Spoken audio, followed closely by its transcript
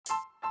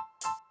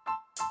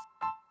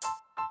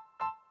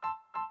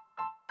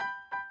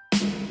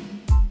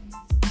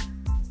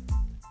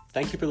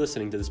Thank you for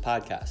listening to this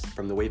podcast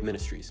from The Wave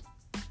Ministries.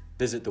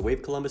 Visit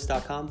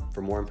thewavecolumbus.com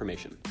for more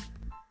information.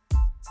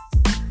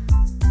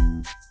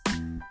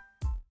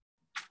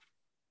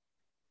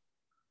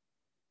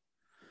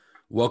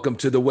 Welcome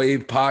to the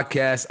Wave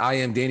Podcast. I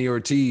am Danny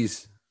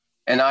Ortiz.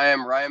 And I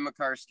am Ryan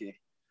Mocarski.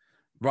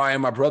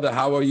 Ryan, my brother,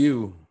 how are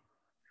you?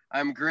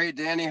 I'm great,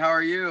 Danny. How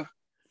are you?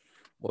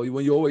 Well,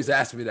 when you always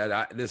ask me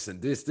that,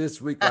 listen,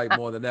 this week, like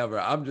more than ever,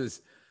 I'm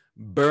just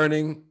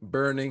burning.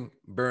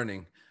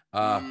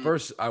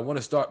 First, I want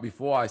to start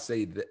before I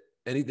say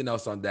anything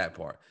else on that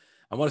part.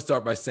 I want to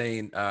start by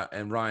saying,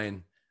 and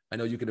Ryan, I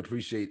know you can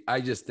appreciate,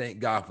 I just thank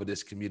God for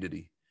this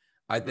community.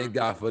 I thank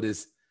God for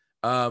this.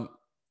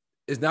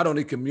 It's not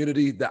only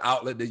community, the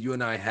outlet that you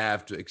and I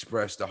have to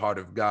express the heart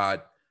of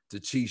God, to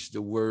teach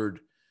the word.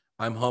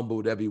 I'm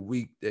humbled every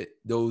week that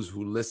those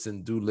who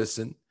listen do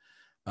listen.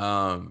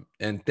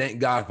 And thank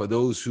God for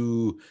those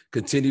who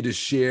continue to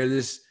share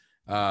this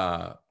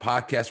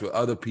podcast with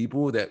other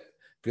people that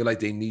feel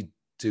like they need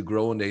to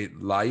grow in their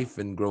life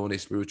and grow in their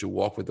spiritual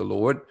walk with the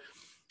Lord.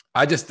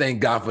 I just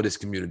thank God for this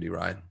community,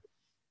 Ryan.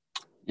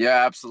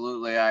 Yeah,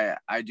 absolutely.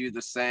 I do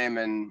the same.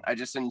 And I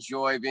just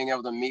enjoy being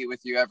able to meet with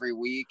you every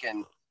week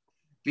and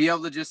be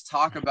able to just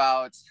talk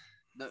about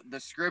the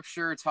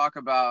scripture, talk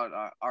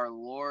about our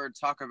Lord,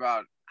 talk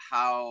about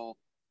how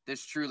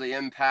this truly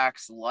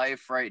impacts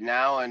life right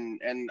now.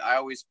 And I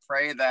always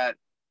pray that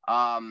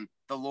the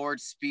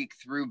Lord speak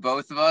through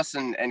both of us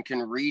and can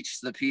reach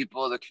the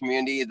people, the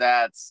community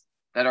that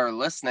are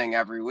listening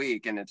every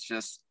week. And it's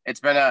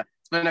been a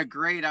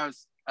great, I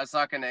was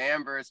talking to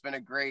Amber, it's been a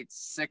great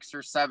 6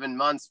 or 7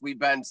 months. We've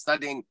been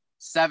studying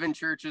 7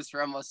 churches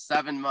for almost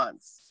 7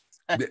 months.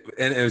 And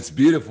it's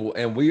beautiful.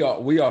 And we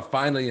are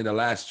finally in the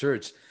last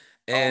church.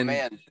 And oh,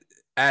 man.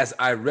 As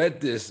I read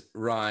this,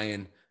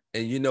 Ryan,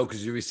 and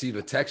because you received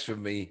a text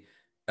from me,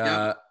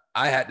 I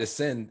had to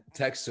send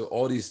text to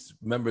all these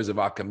members of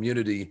our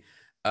community.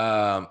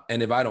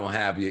 And if I don't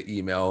have your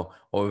email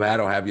or if I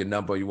don't have your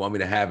number, you want me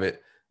to have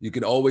it, you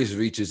can always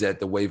reach us at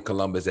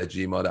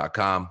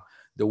thewavecolumbus@gmail.com.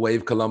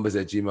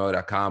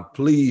 thewavecolumbus@gmail.com.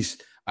 Please,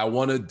 I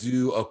want to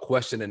do a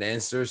question and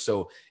answer.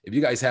 So if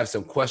you guys have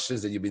some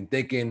questions that you've been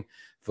thinking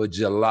for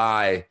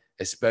July,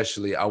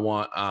 especially, I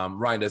want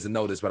Ryan doesn't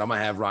know this, but I'm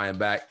gonna have Ryan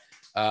back.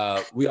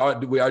 We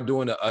are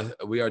doing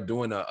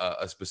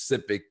a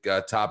specific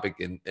topic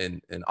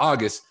in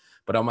August,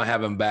 but I'm gonna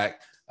have him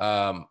back.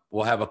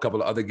 We'll have a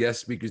couple of other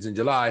guest speakers in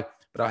July,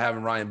 but I'll have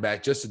Ryan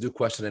back just to do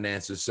question and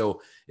answers.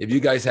 So if you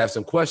guys have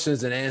some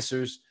questions and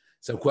answers,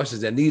 some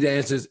questions that need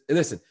answers,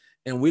 listen.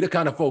 And we're the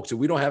kind of folks, if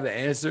we don't have the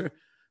answer,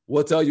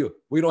 we'll tell you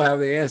we don't have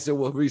the answer.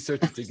 We'll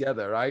research it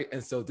together, right?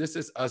 And so this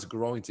is us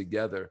growing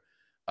together.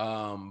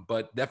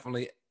 But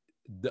definitely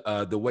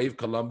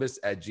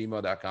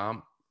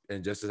thewavecolumbus@gmail.com.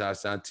 And just as I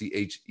sound,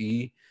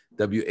 THEWAVE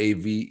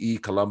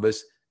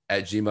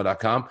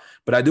Columbus@gmail.com.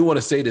 But I do want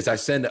to say this. I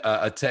send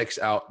a text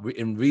out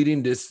in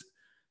reading this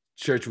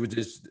church, we're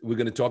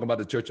going to talk about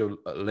the Church of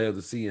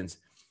Laodiceans.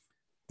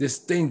 This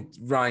thing,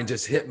 Ryan,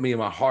 just hit me in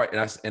my heart.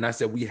 And I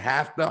said, we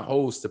have to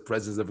host the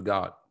presence of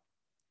God.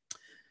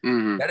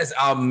 Mm-hmm. That is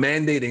our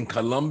mandate in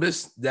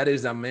Columbus. That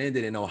is our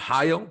mandate in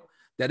Ohio.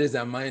 That is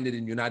our mandate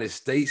in the United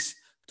States,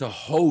 to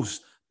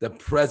host the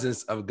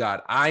presence of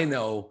God. I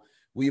know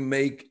we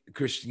make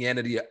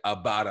Christianity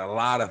about a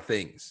lot of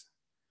things,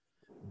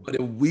 but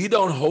if we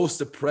don't host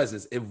the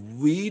presence, if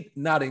we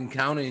not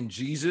encountering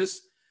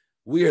Jesus,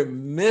 we are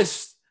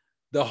missed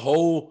the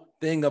whole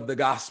thing of the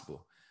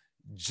gospel.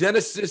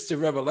 Genesis to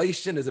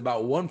Revelation is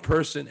about one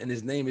person, and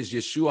his name is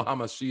Yeshua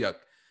HaMashiach.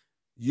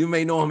 You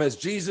may know him as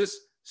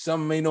Jesus.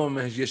 Some may know him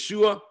as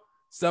Yeshua.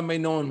 Some may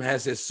know him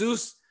as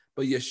Jesus.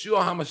 But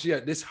Yeshua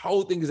HaMashiach, this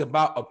whole thing is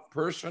about a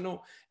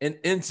personal and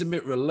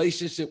intimate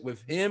relationship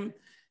with him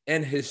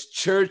and his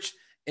church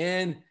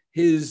and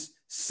his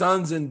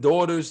sons and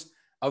daughters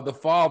of the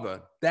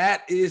Father.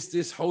 That is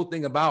this whole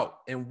thing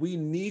about. And we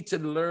need to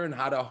learn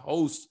how to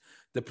host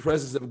the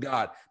presence of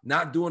God,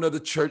 not do another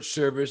church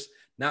service,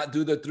 not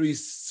do the 3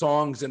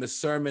 songs and a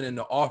sermon and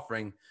the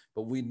offering,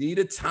 but we need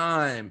a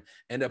time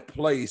and a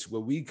place where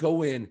we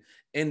go in,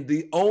 and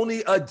the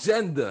only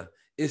agenda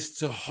is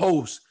to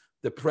host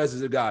the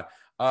presence of God.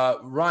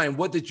 Ryan,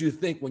 what did you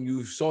think when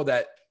you saw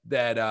that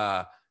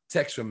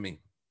text from me?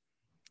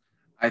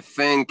 I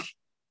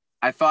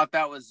thought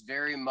that was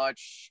very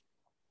much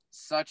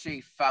such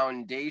a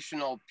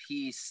foundational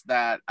piece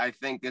that I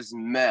think is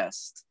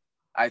missed.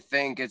 I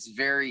think it's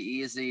very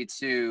easy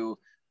to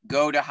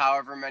go to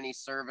however many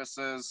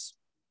services,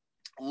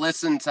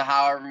 listen to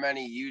however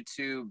many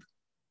YouTube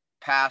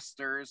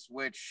pastors,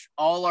 which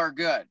all are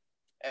good.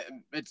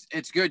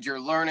 It's good. You're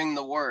learning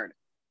the word.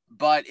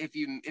 But if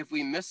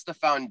we miss the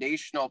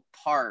foundational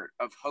part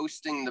of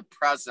hosting the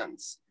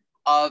presence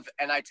of,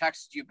 and I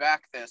texted you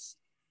back this,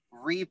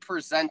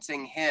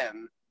 representing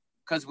him,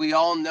 because we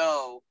all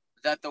know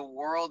that the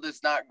world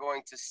is not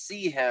going to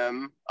see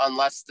him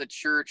unless the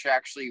church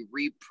actually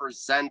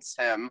represents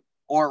him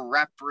or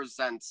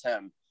represents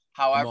him,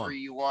 however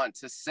you want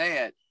to say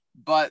it.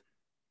 But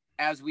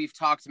as we've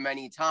talked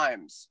many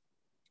times,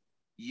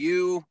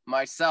 you,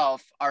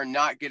 myself, are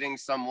not getting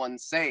someone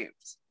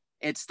saved.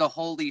 It's the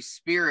Holy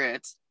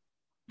Spirit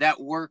that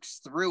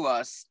works through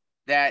us,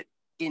 that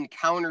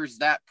encounters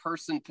that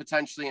person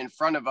potentially in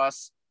front of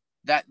us,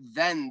 that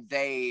then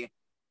they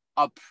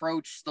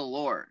approach the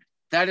Lord.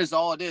 That is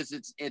all it is.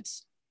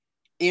 It's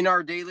in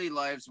our daily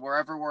lives,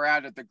 wherever we're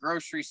at the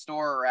grocery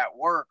store or at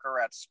work or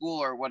at school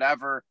or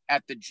whatever,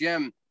 at the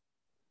gym.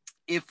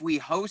 If we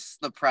host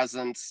the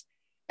presence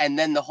and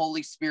then the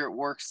Holy Spirit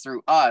works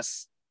through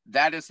us,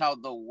 that is how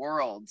the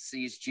world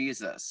sees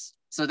Jesus.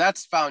 So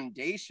that's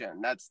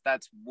foundation. That's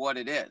what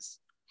it is.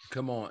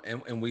 Come on.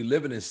 And we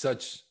live in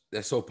such,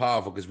 that's so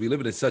powerful, because we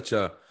live in such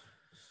a,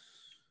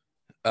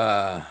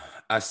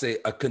 I say,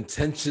 a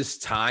contentious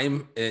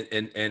time,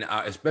 and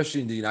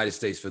especially in the United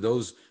States. For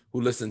those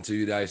who listen to the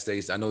United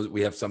States, I know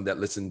we have some that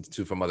listen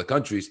to from other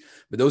countries,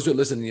 but those who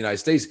listen to the United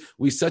States,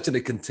 we're such in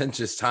a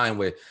contentious time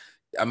where,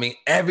 I mean,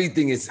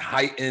 everything is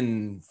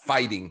heightened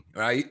fighting,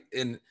 right?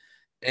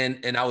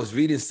 And I was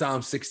reading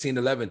Psalm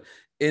 16:11.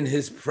 In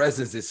his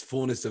presence is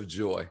fullness of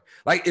joy.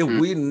 Like, if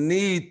we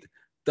need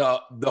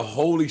the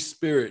Holy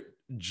Spirit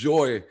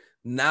joy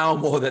now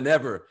more than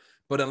ever,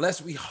 but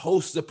unless we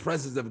host the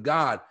presence of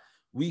God,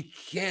 we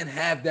can't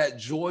have that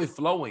joy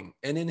flowing.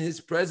 And in his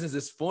presence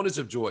is fullness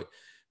of joy.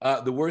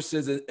 The word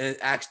says in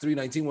Acts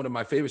 3:19, one of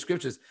my favorite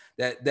scriptures,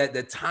 that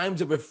the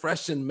times of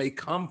refreshing may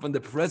come from the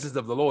presence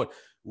of the Lord.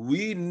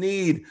 We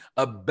need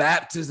a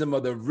baptism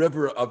of the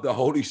river of the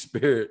Holy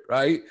Spirit,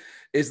 right?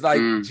 It's like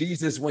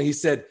Jesus, when he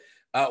said,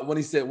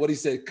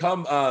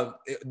 come,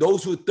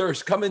 those who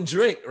thirst, come and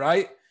drink,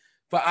 right?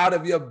 For out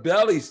of your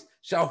bellies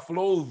shall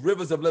flow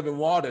rivers of living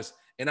waters.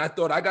 And I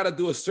thought, I got to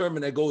do a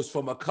sermon that goes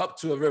from a cup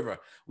to a river.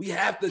 We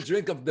have to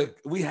drink of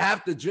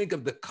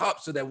the cup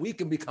so that we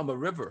can become a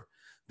river.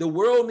 The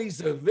world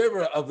needs a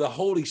river of the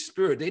Holy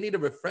Spirit. They need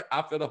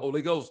I feel the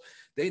Holy Ghost.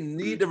 They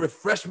need the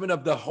refreshment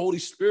of the Holy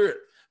Spirit.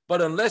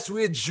 But unless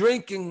we're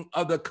drinking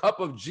of the cup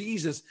of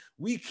Jesus,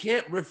 we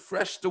can't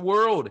refresh the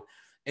world.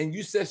 And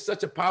you said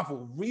such a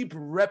powerful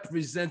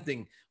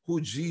representing who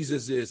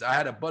Jesus is. I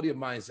had a buddy of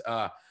mine's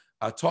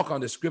talk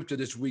on the scripture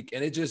this week,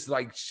 and it just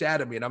like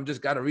shattered me. And I'm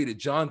just got to read it.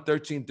 John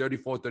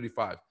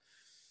 13:34-35.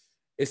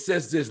 It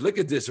says this. Look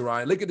at this,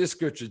 Ryan. Look at this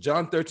scripture.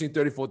 John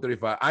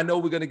 13:34-35. I know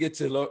we're going to get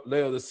to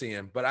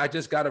Laodicean, but I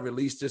just got to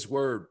release this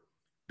word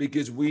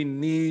because we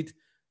need,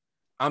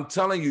 I'm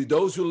telling you,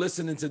 those who are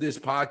listening to this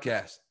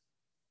podcast,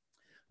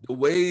 the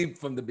wave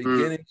from the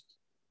beginning,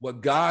 what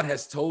God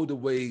has told the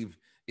wave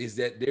is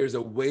that there's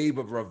a wave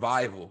of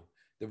revival.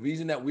 The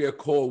reason that we are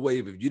called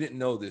wave, if you didn't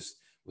know this,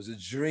 was a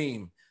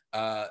dream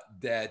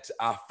that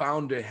our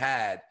founder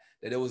had,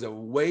 that there was a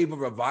wave of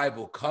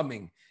revival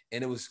coming,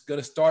 and it was going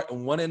to start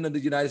on one end of the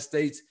United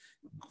States,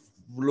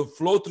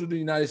 flow through the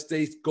United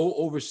States, go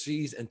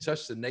overseas, and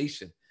touch the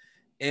nation.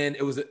 And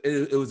it was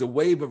a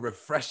wave of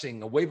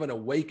refreshing, a wave of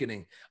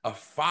awakening, a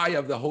fire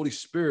of the Holy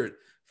Spirit,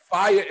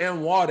 fire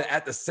and water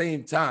at the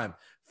same time.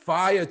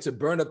 Fire to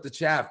burn up the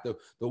chaff, the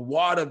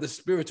water of the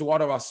Spirit to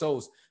water our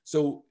souls.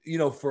 So,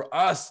 for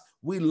us,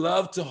 we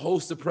love to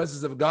host the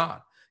presence of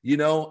God,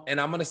 and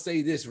I'm going to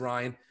say this,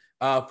 Ryan,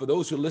 for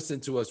those who listen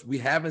to us, we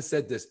haven't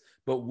said this,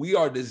 but we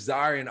are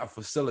desiring a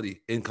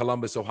facility in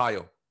Columbus,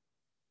 Ohio.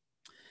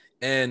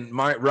 And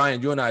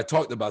Ryan, you and I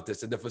talked about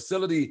this, and the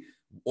facility,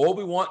 all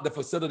we want the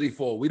facility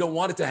for, we don't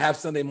want it to have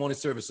Sunday morning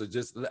service. So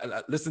just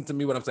listen to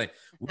me what I'm saying.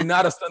 We're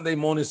not a Sunday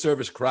morning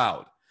service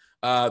crowd.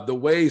 So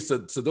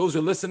those who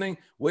are listening,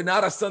 we're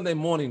not a Sunday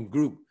morning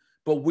group,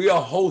 but we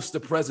are host the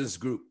presence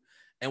group.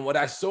 And what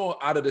I saw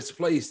out of this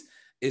place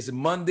is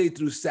Monday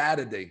through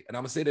Saturday. And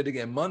I'm gonna say that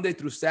again, Monday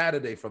through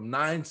Saturday from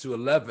 9 to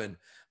 11,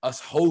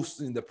 us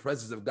hosting the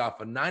presence of God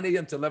from 9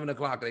 a.m. to 11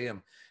 o'clock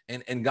a.m.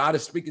 And God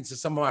is speaking to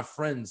some of my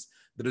friends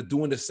that are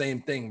doing the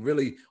same thing,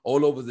 really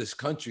all over this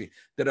country,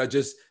 that are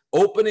just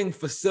opening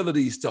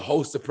facilities to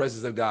host the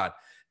presence of God.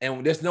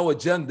 And there's no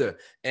agenda.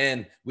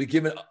 And we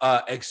give it.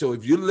 So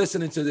if you're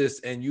listening to this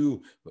and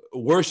you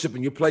worship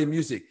and you play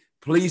music,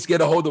 please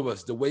get a hold of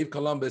us,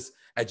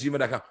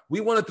 thewavecolumbus@gmail.com. We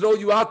want to throw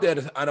you out there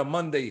on a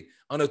Monday,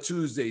 on a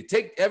Tuesday.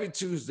 Take every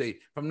Tuesday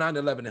from 9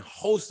 to 11 and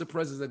host the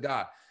presence of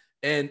God.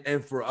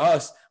 And for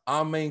us,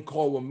 our main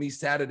call will meet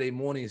Saturday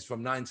mornings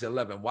from 9 to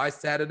 11. Why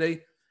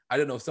Saturday? I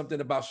don't know, something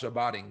about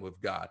Shabbating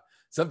with God.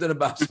 Something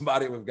about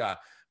Shabbating with God.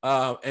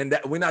 And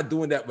that we're not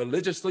doing that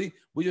religiously.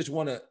 We just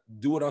want to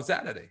do it on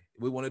Saturday.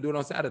 We want to do it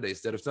on Saturday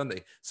instead of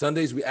Sunday.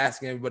 Sundays, we're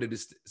asking everybody to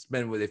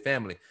spend with their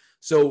family.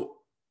 So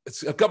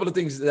it's a couple of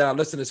things that our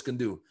listeners can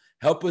do.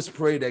 Help us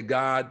pray that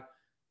God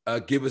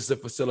give us the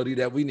facility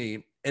that we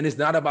need. And it's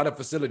not about a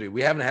facility.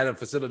 We haven't had a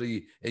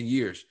facility in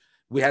years.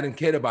 We hadn't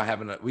cared about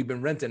having it. We've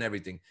been renting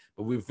everything.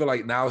 But we feel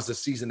like now is the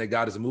season that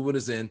God is moving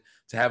us in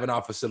to having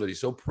our facility.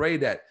 So pray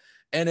that.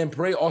 And then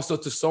pray also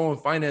to sow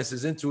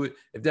finances into it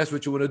if that's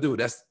what you want to do.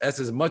 That's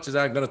as much as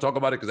I'm going to talk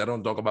about it because I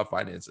don't talk about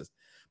finances.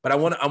 But I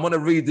want to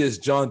read this,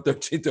 John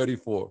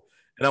 13:34.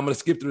 And I'm going to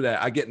skip through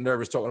that. I get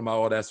nervous talking about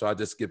all that, so I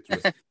just skip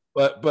through it.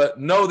 But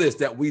know this,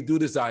 that we do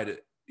decide,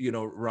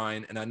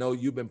 Ryan, and I know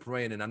you've been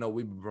praying, and I know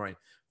we've been praying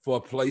for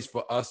a place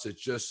for us to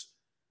just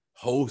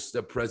host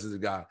the presence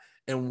of God.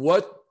 And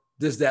what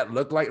does that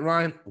look like,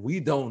 Ryan? We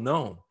don't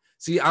know.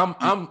 See,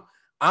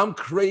 I'm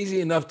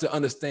crazy enough to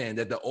understand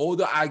that the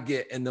older I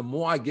get and the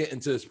more I get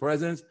into his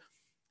presence,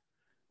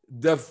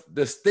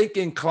 the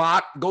stinking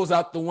clock goes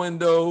out the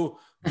window.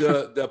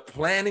 The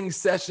planning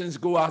sessions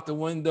go out the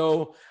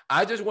window.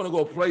 I just want to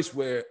go a place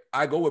where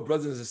I go with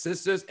brothers and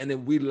sisters, and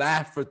then we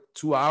laugh for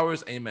 2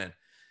 hours. Amen.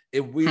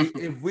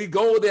 If we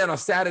go there on a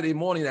Saturday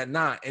morning at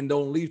 9 and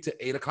don't leave till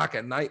 8 o'clock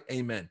at night,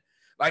 amen.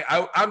 Like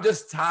I'm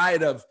just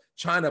tired of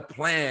trying to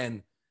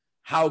plan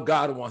how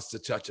God wants to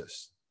touch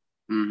us.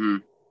 Mm-hmm.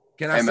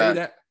 Can I say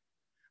that?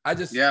 I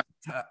just,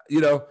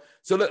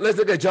 so let's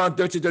look at John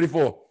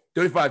 13:34.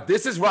 35.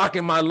 This is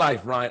rocking my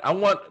life, Ryan. I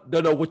want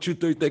to know what you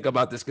think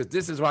about this, because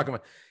this is rocking my.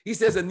 He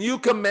says, a new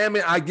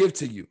commandment I give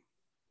to you.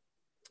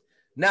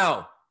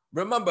 Now,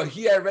 remember,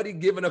 he had already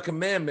given a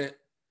commandment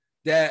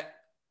that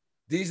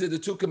these are the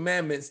two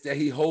commandments that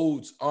he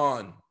holds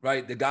on,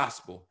 right? The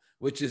gospel,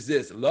 which is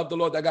this: love the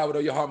Lord thy God with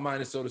all your heart,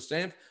 mind, and soul, and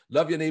strength.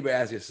 Love your neighbor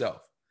as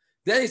yourself.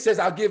 Then he says,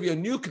 I'll give you a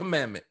new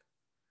commandment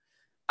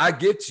I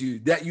give to you,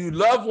 that you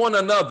love one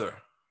another.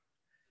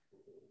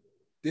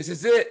 This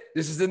is it.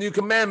 This is the new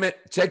commandment.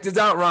 Check this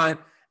out, Ryan.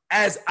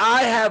 As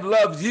I have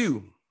loved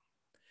you,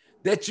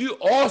 that you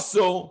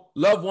also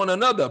love one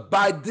another.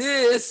 By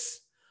this,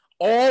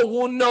 all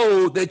will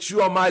know that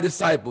you are my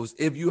disciples,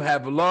 if you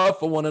have love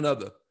for one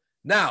another.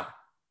 Now,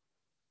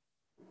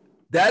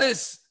 that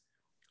is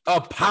a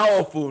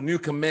powerful new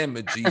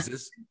commandment,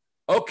 Jesus.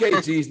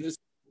 Okay, Jesus.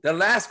 The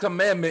last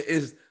commandment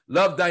is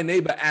love thy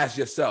neighbor as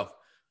yourself.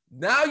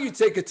 Now you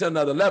take it to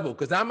another level,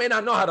 because I may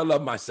not know how to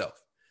love myself.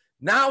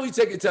 Now you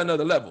take it to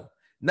another level.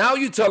 Now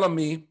you're telling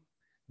me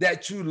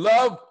that you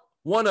love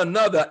one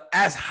another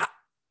as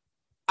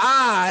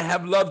I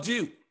have loved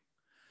you.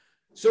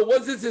 So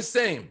what is this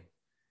saying?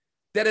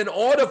 That in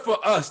order for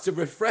us to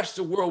refresh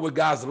the world with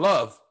God's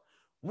love,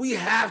 we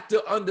have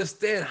to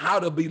understand how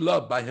to be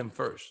loved by him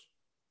first.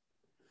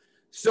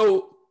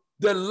 So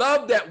the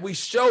love that we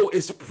show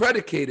is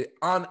predicated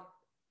on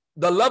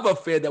the love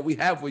affair that we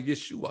have with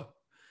Yeshua.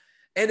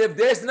 And if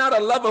there's not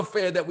a love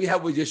affair that we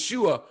have with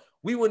Yeshua,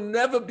 we will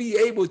never be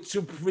able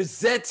to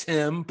present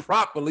him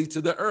properly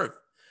to the earth,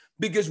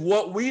 because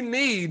what we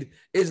need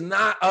is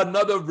not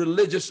another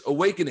religious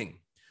awakening.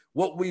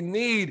 What we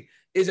need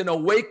is an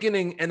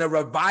awakening and a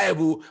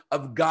revival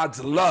of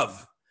God's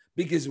love,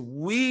 because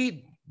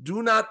we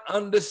do not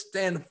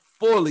understand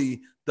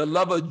fully the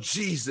love of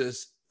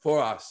Jesus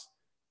for us.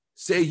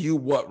 Say you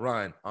what,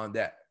 Ryan, on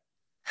that?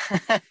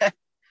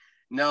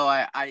 No,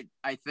 I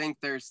think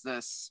there's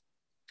this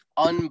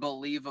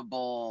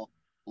unbelievable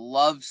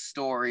love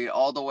story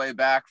all the way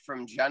back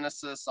from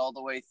Genesis all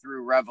the way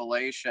through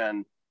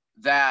Revelation,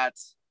 that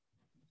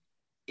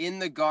in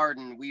the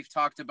garden, we've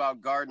talked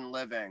about garden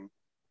living.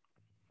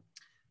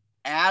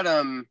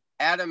 Adam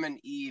and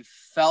Eve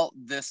felt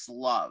this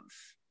love.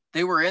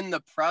 They were in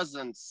the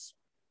presence.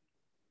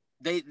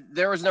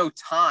 There was no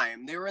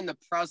time. They were in the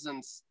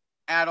presence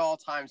at all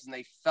times, and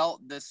they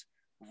felt this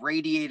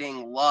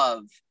radiating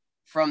love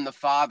from the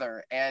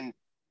Father. And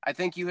I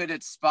think you hit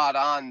it spot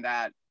on,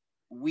 that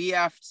we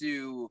have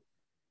to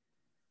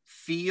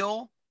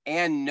feel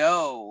and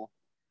know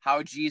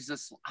how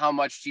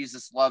much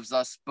Jesus loves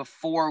us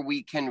before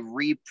we can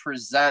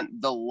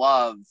represent the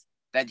love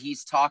that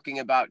he's talking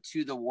about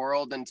to the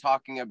world and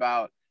talking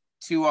about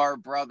to our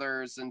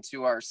brothers and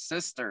to our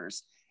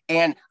sisters.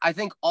 And I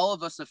think all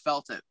of us have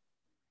felt it.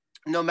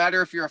 No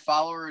matter if you're a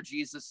follower of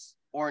Jesus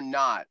or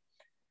not,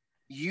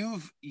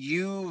 you've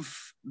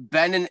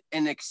been in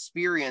an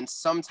experience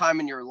sometime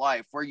in your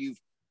life where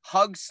you've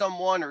hugged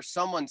someone or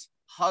someone's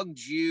hugged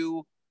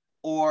you,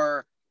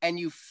 and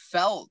you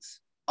felt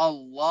a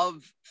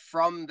love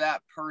from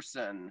that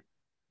person,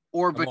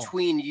 or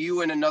between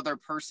you and another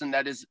person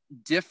that is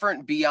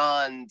different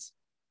beyond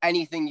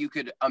anything you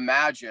could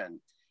imagine.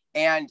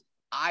 And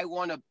I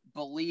want to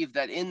believe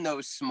that in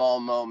those small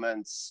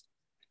moments,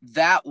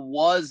 that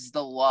was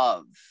the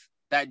love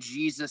that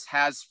Jesus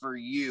has for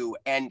you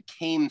and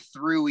came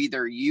through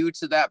either you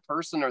to that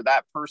person or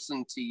that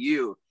person to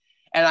you.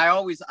 And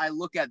I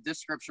look at this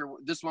scripture,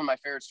 this is one of my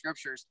favorite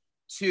scriptures,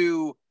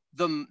 to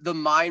the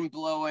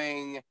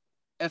mind-blowing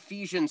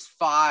Ephesians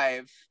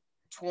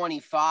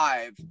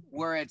 5:25,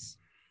 where it's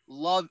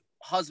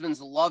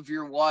husbands, love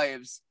your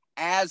wives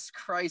as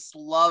Christ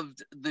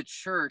loved the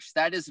church.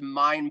 That is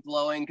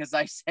mind-blowing, because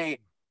I say,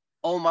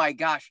 oh my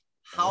gosh,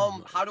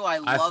 how do I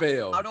love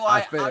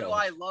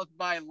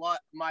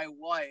my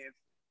wife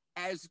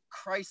as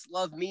Christ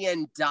loved me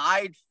and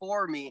died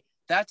for me?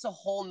 That's a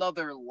whole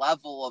nother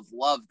level of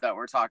love that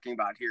we're talking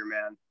about here,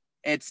 man.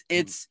 It's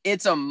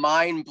a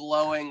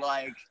mind-blowing,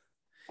 like,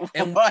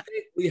 and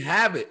we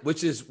have it,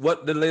 which is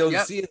what the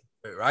Laodicean,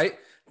 right?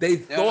 They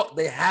thought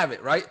they have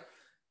it, right?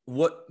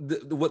 What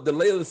the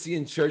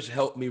Laodicean church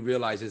helped me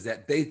realize is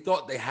that they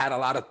thought they had a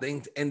lot of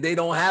things and they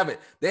don't have it.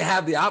 They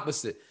have the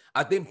opposite.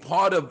 I think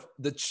part of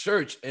the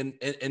church and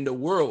the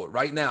world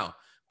right now,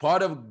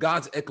 part of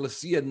God's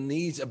ecclesia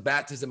needs a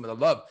baptism of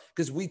love,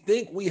 because we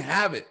think we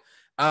have it.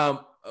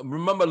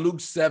 Remember Luke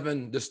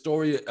 7, the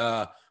story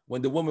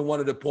when the woman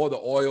wanted to pour the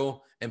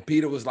oil and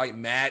Peter was like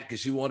mad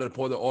because she wanted to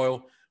pour the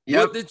oil. Yep.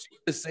 What did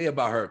Jesus say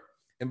about her?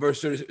 In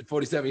verse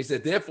 47, he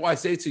said, therefore I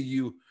say to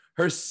you,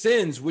 her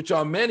sins, which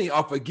are many,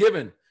 are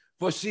forgiven,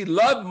 for she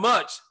loved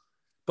much,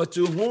 but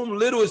to whom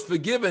little is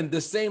forgiven,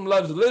 the same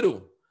loves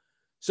little.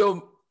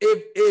 So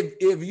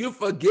if you're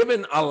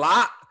forgiven a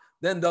lot,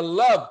 then the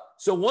love.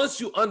 So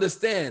once you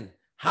understand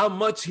how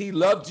much he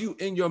loved you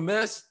in your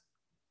mess,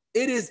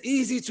 it is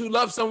easy to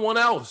love someone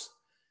else.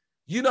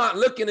 You're not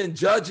looking and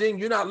judging.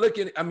 You're not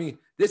looking. I mean,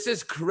 this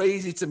is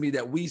crazy to me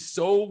that we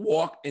so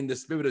walk in the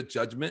spirit of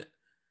judgment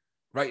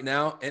right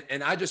now.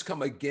 And I just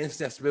come against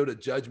that spirit of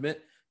judgment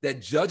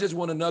that judges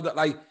one another.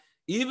 Like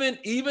even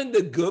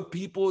the good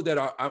people that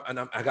are, and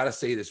I got to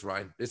say this,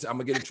 Ryan, I'm going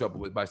to get in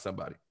trouble by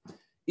somebody.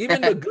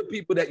 Even the good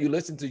people that you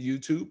listen to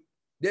YouTube,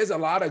 there's a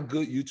lot of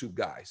good YouTube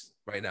guys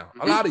right now.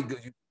 A lot of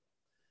good,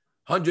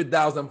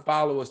 100,000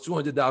 followers,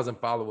 200,000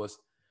 followers.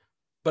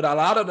 But a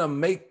lot of them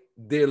make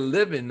their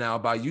living now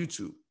by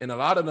YouTube. And a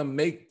lot of them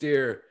make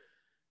their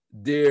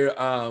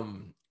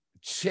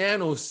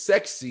channel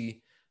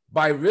sexy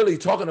by really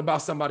talking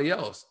about somebody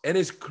else. And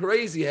it's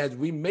crazy as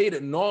we made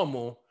it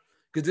normal,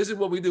 because this is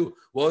what we do.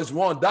 Well, it's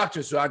wrong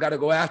doctrine, so I got to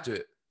go after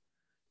it.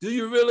 Do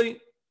you really?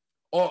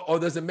 Or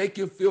does it make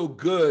you feel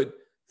good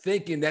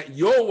thinking that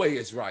your way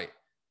is right,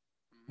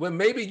 when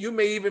maybe you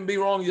may even be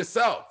wrong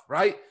yourself,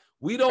 right?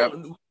 We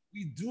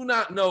do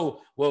not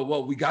know,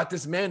 well, we got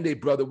this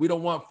mandate, brother. We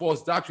don't want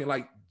false doctrine.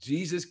 Like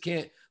Jesus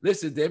can't,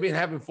 listen, they've been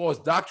having false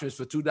doctrines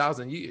for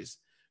 2,000 years,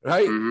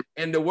 right?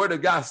 And the word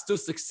of God is still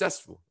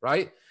successful,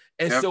 right?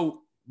 And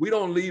so we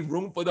don't leave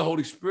room for the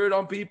Holy Spirit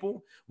on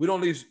people. We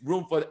don't leave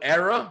room for the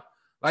error.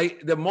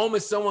 Like the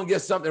moment someone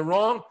gets something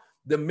wrong,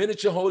 the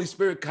miniature Holy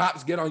Spirit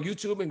cops get on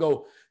YouTube and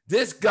go,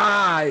 this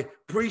guy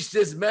preached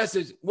this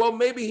message. Well,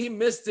 maybe he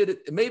missed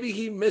it. Maybe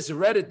he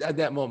misread it at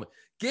that moment.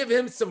 Give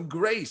him some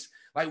grace.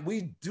 Like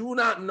we do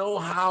not know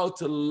how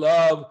to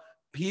love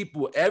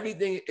people.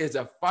 Everything is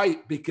a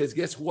fight because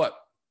guess what?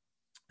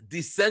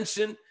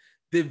 Dissension,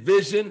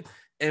 division,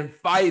 and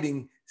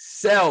fighting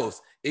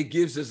sells. It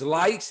gives us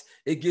likes.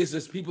 It gives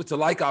us people to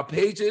like our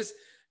pages.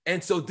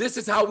 And so this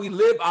is how we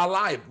live our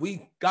life.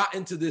 We got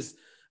into this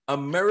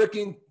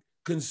American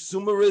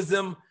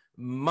consumerism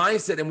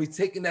mindset, and we're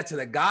taking that to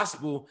the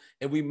gospel,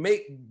 and we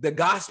make the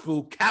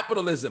gospel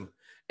capitalism.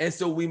 And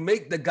so we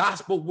make the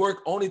gospel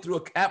work only through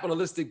a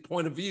capitalistic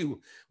point of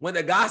view, when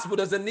the gospel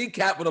doesn't need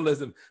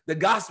capitalism. The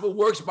gospel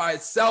works by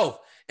itself,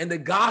 and the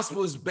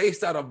gospel is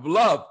based out of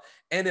love.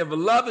 And if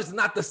love is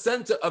not the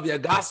center of your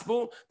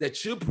gospel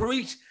that you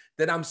preach,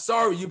 then I'm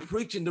sorry, you're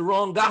preaching the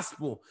wrong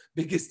gospel,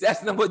 because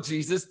that's not what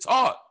Jesus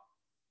taught.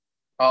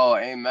 Oh,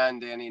 amen,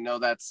 Danny. No,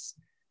 that's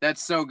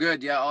so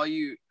good. Yeah,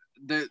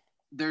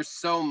 there's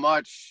so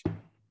much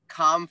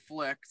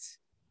conflict,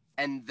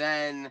 and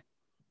then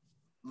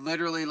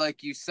literally,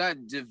 like you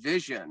said,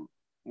 division,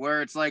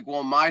 where it's like,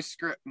 well,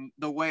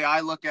 the way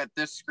I look at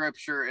this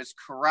scripture is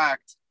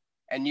correct,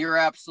 and you're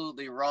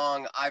absolutely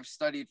wrong. I've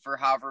studied for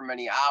however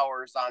many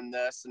hours on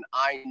this, and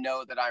I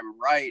know that I'm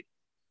right.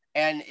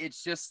 And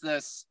it's just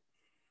this,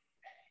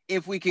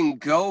 if we can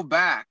go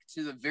back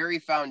to the very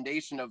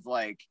foundation of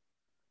like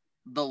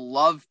the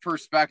love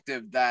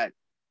perspective, that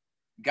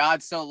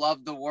God so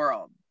loved the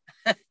world,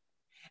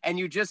 and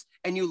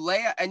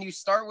you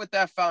start with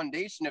that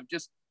foundation of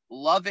just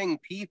loving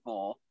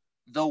people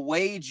the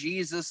way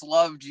Jesus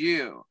loved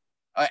you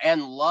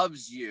and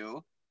loves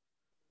you,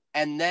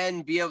 and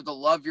then be able to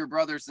love your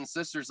brothers and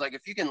sisters. Like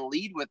if you can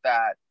lead with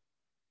that,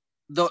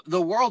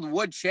 the world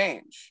would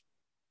change.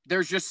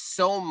 There's just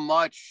so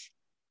much,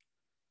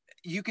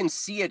 you can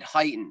see it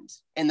heightened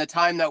in the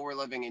time that we're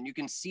living in. You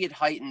can see it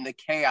heighten the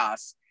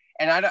chaos.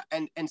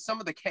 And some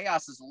of the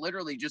chaos is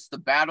literally just the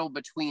battle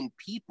between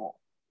people.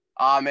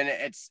 And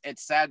it's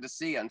sad to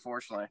see,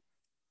 unfortunately.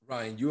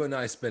 Ryan, you and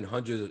I spend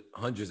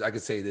hundreds. I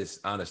could say this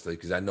honestly,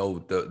 because I know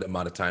the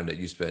amount of time that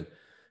you spend.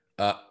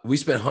 We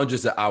spend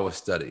hundreds of hours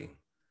studying.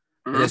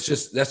 And that's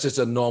just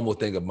a normal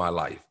thing of my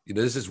life. You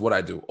know, this is what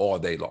I do all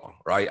day long,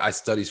 right? I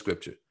study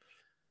scripture.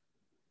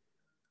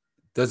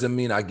 Doesn't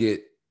mean I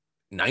get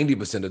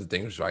 90% of the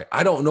things right.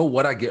 I don't know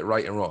what I get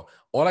right and wrong.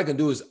 All I can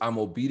do is I'm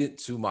obedient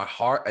to my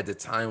heart at the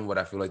time what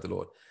I feel like the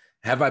Lord.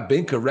 Have I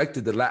been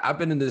corrected? I've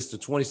been in this for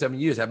 27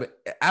 years.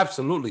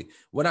 Absolutely.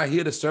 When I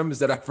hear the sermons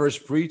that I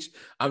first preached,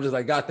 I'm just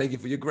like, God, thank you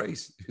for your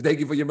grace. Thank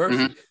you for your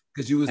mercy,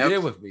 because you was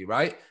there with me,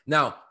 right?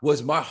 Now,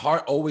 was my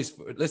heart always,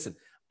 listen,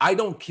 I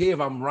don't care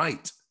if I'm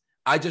right.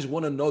 I just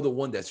want to know the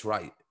one that's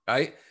right,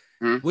 right?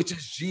 Which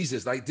is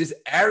Jesus. Like this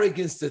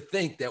arrogance to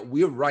think that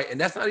we're right. And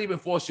that's not even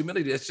false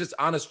humility. That's just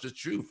honest the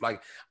truth.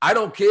 Like, I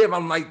don't care if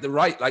I'm like the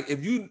right. Like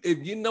if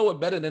you know it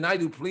better than I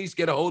do, please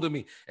get a hold of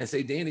me and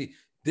say, Danny,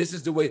 this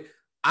is the way.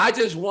 I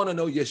just want to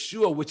know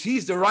Yeshua, which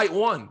he's the right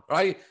one,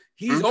 right?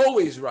 He's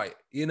always right,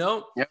 you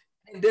know? Yep.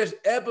 And there's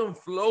ebb and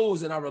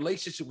flows in our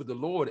relationship with the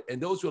Lord.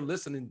 And those who are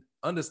listening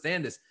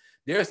understand this.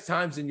 There's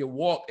times in your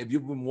walk, if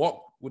you've been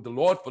walking with the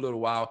Lord for a little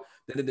while,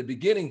 that in the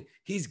beginning,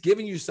 he's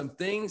giving you some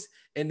things.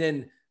 And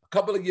then a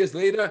couple of years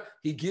later,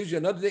 he gives you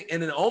another thing,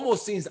 and it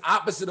almost seems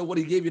opposite of what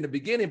he gave you in the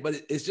beginning, but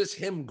it's just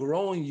him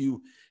growing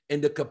you in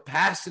the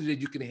capacity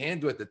that you can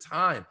handle at the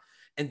time.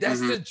 And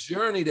that's the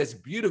journey that's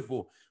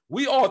beautiful.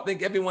 We all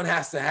think everyone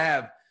has to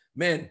have,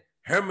 man,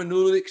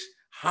 hermeneutics,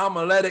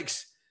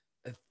 homiletics,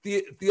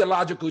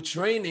 theological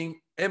training,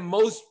 and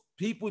most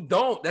people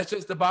don't. That's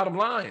just the bottom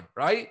line,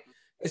 right?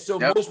 And so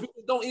most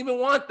people don't even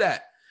want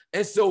that.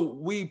 And so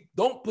we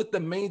don't put the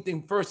main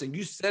thing first. And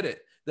you said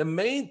it. The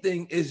main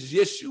thing is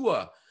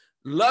Yeshua,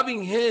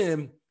 loving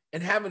him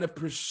and having a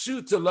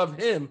pursuit to love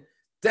him.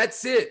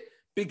 That's it.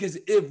 Because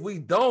if we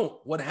don't,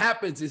 what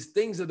happens is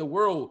things of the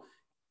world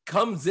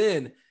comes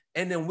in,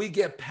 and then we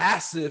get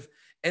passive.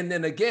 And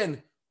then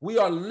again, we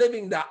are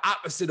living the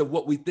opposite of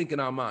what we think in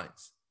our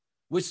minds,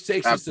 which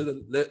takes us to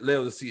the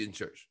Laodicean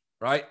church,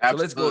 right? Absolutely.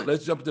 So let's go.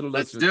 Let's jump to the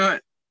list. Let's do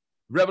it.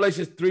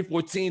 Revelation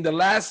 3:14, the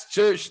last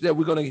church that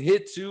we're going to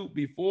hit to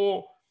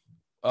before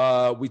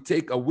we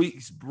take a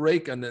week's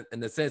break in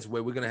the sense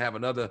where we're going to have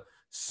another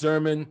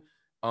sermon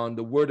on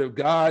the word of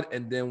God.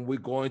 And then we're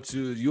going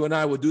to, you and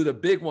I will do the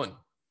big one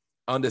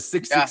on the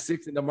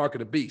 666 in the mark of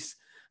the beast.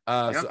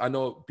 So I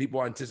know people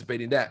are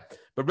anticipating that.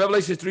 But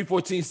Revelation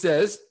 3:14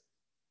 says,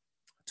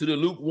 to the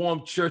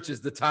lukewarm church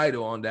is the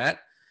title on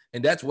that.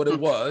 And that's what it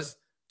was.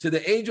 To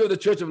the angel of the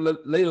church of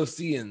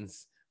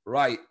Laodiceans,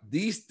 right?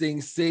 These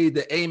things say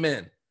the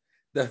Amen,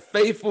 the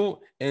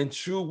faithful and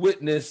true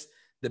witness,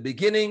 the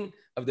beginning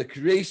of the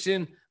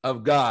creation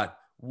of God.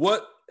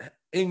 What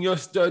in your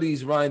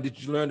studies, Ryan,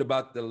 did you learn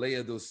about the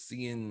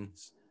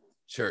Laodiceans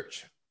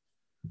church?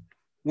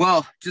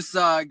 Well, just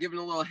giving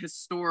a little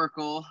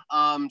historical.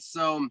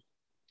 So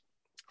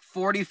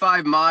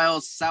 45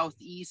 miles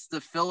southeast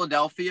of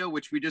Philadelphia,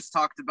 which we just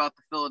talked about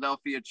the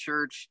Philadelphia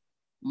church,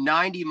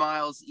 90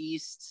 miles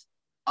east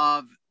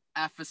of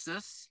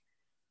Ephesus.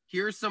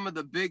 Here's some of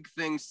the big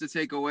things to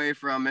take away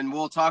from, and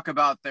we'll talk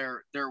about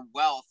their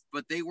wealth,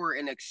 but they were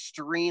an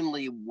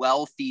extremely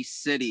wealthy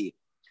city,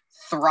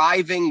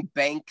 thriving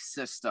bank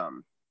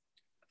system,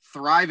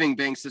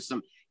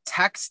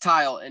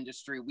 textile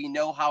industry. We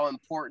know how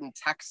important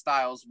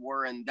textiles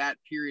were in that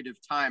period of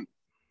time.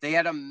 They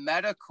had a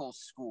medical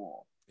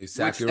school.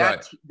 Exactly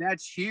right.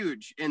 That's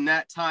huge in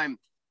that time.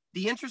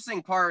 The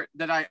interesting part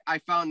that I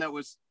found that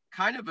was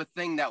kind of a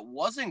thing that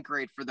wasn't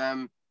great for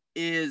them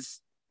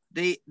is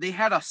they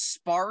had a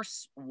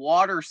sparse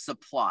water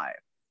supply,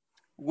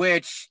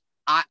 which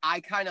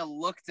I kind of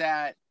looked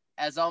at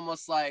as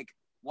almost like,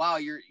 wow,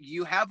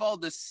 you have all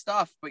this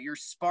stuff, but you're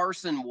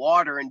sparse in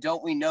water, and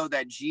don't we know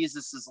that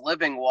Jesus is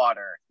living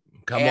water?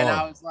 Come on.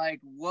 I was like,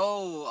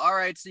 whoa, all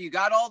right, so you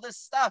got all this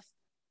stuff,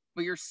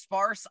 but you're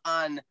sparse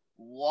on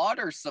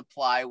water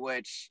supply,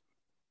 which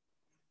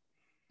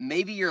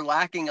maybe you're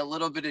lacking a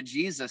little bit of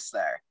Jesus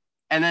there.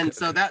 And then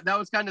so that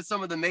was kind of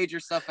some of the major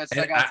stuff that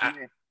stuck out to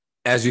me.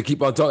 As you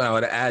keep on talking, I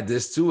want to add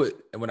this to it.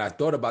 And when I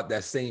thought about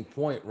that same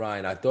point,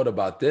 Ryan, I thought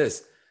about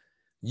this.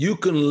 You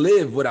can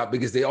live without,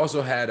 because they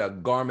also had a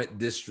garment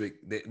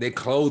district, their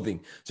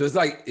clothing. So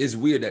it's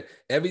weird that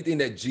everything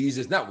that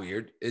Jesus, not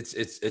weird,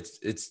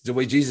 it's the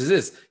way Jesus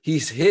is. He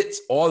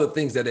hits all the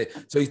things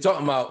so he's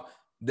talking about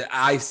the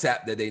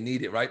ISAP that they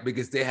needed, right?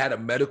 Because they had a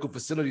medical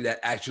facility that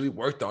actually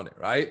worked on it,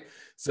 right?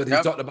 So he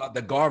talked about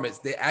the garments.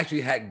 They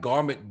actually had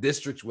garment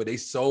districts where they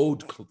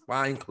sold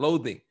fine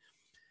clothing.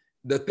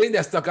 The thing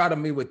that stuck out to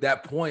me with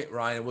that point,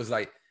 Ryan, was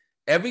like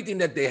everything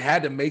that they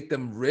had to make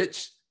them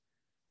rich,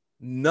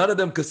 none of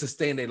them could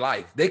sustain their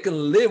life. They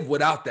can live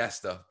without that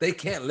stuff. They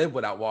can't live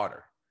without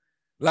water.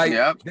 Like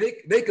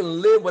they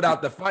can live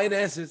without the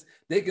finances.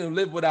 They can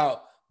live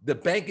without the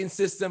banking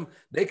system.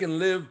 They can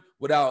live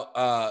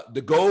without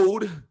the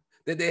gold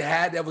that they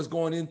had that was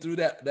going in through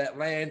that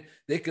land.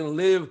 They can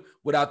live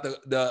without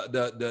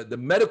the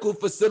medical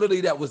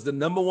facility that was the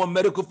number one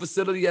medical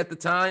facility at the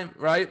time,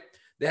 right?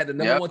 They had the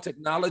number one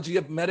technology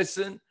of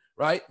medicine,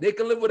 right? They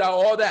can live without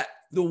all that.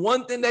 The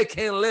one thing they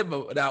can't live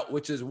without,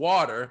 which is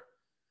water,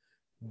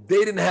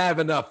 they didn't have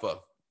enough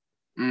of.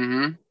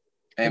 Mm-hmm.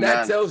 And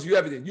that tells you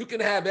everything. You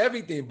can have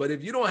everything, but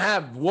if you don't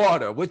have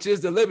water, which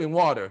is the living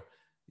water,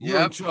 you're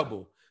in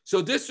trouble.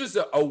 So this was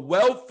a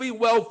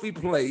wealthy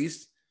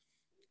place.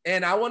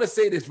 And I want to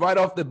say this right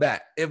off the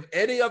bat. If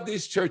any of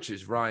these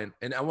churches, Ryan,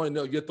 and I want to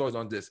know your thoughts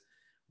on this,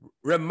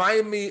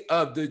 remind me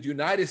of the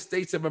United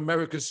States of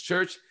America's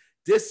church,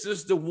 this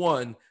is the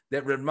one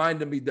that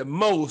reminded me the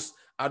most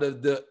out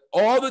of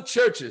all the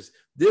churches.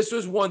 This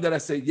was one that I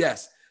say,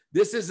 yes,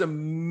 this is a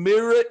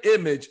mirror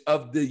image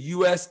of the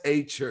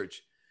USA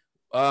church.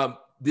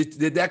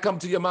 Did that come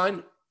to your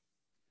mind?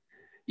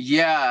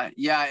 Yeah.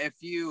 If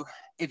you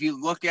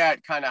look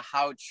at kind of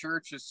how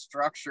church is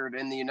structured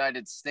in the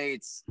United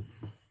States,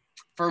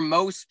 for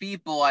most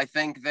people, I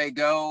think they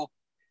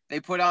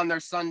put on their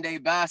Sunday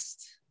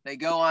best. They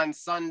go on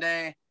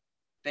Sunday.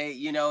 They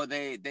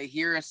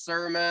hear a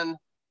sermon.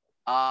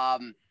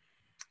 They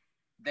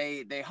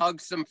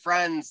hug some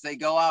friends. They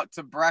go out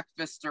to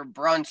breakfast or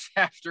brunch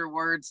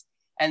afterwards.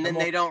 And then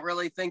they don't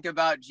really think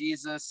about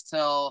Jesus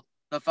till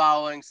the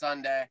following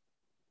Sunday.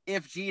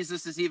 if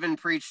Jesus is even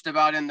preached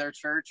about in their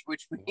church,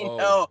 which we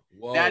know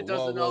that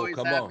doesn't always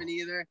happen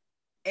either.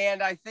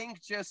 And I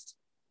think just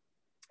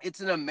it's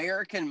an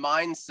American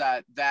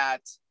mindset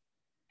that,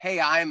 hey,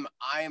 I'm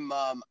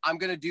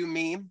gonna do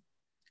me.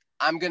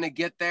 I'm gonna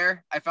get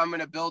there. If I'm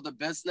gonna build a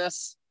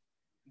business,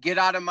 get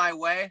out of my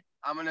way.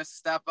 I'm gonna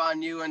step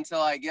on you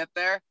until I get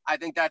there. I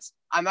think that's,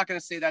 I'm not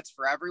gonna say that's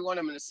for everyone.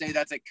 I'm gonna say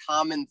that's a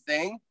common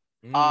thing.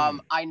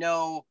 I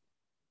know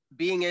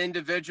being an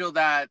individual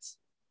that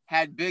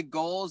had big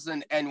goals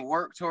and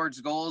worked towards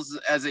goals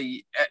as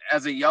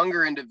a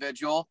younger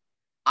individual,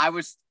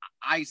 I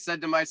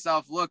said to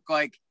myself, look,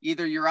 like,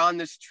 either you're on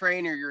this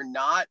train or you're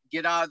not.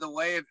 Get out of the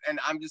way, and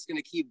I'm just going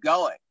to keep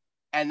going.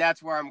 And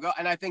that's where I'm going.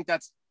 And I think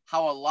that's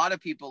how a lot of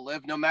people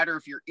live, no matter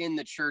if you're in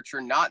the church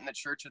or not in the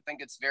church. I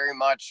think it's very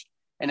much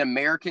an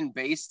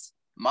American-based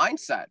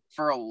mindset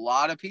for a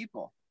lot of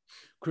people.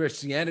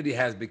 Christianity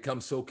has become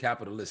so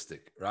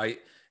capitalistic, right?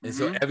 And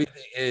so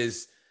everything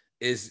is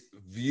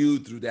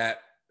viewed through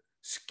that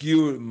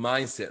skewed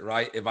mindset,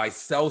 right? If I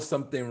sell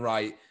something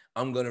right,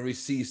 I'm going to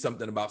receive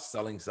something about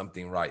selling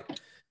something right.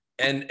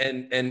 And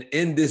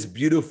in this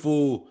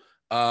beautiful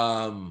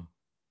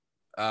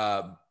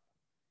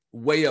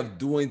way of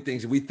doing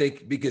things, we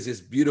think because it's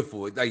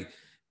beautiful, like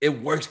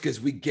it works because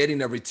we're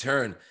getting a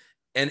return.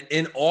 And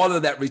in all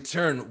of that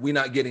return, we're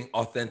not getting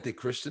authentic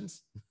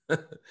Christians.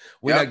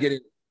 We're not getting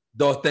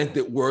the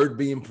authentic word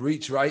being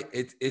preached, right?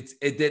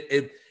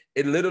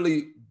 It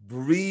literally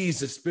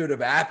breeds the spirit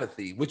of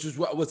apathy, which is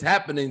what was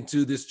happening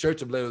to this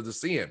church of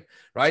Laodicea,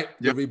 right?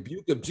 The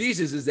rebuke of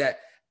Jesus is that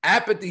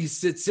apathy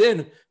sits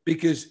in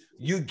because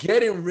you're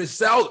getting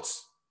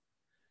results.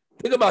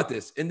 Think about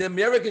this. In the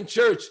American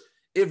church,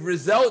 if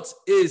results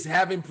is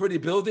having pretty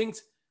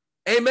buildings,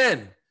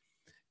 amen.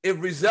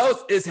 If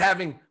results is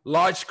having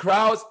large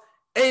crowds,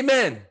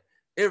 amen.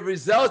 If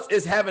results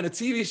is having a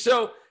TV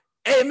show,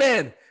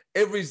 amen.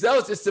 If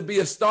results is to be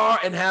a star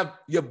and have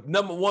your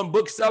 #1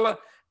 bookseller,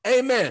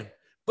 amen.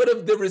 But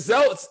if the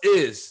results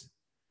is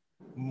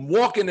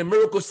walking in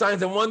miracle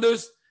signs and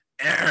wonders,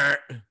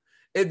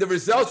 if the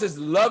results is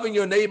loving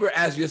your neighbor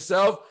as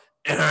yourself,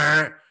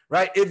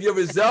 right? If your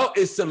result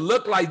is to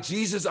look like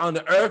Jesus on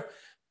the earth,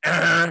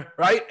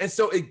 right? And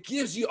so it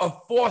gives you a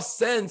false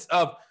sense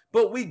of,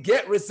 but we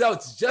get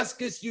results. Just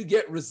because you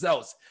get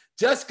results,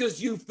 just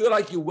because you feel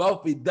like you're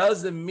wealthy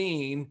doesn't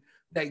mean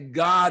that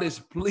God is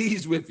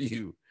pleased with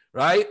you,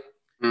 right?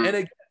 And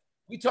again,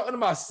 we're talking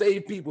about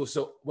saved people.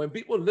 So when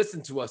people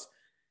listen to us,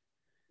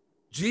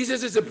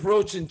 Jesus is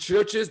approaching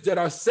churches that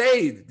are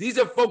saved. These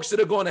are folks that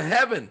are going to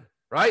heaven,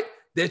 right?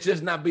 They're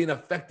just not being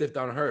effective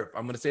on earth.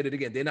 I'm going to say that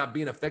again. They're not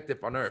being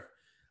effective on earth.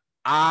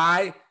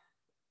 I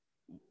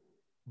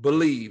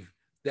believe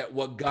that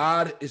what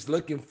God is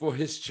looking for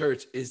his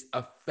church is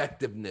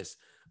effectiveness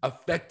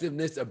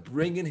of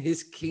bringing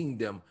his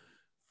kingdom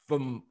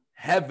from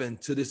heaven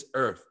to this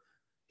earth.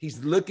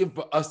 He's looking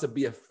for us to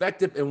be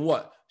effective in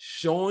what?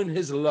 Showing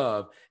his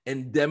love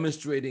and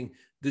demonstrating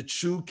the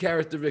true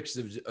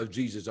characteristics of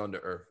Jesus on the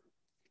earth.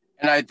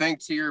 And I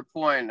think, to your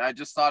point, I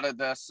just thought of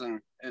this, and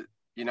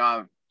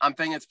I'm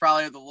thinking it's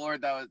probably the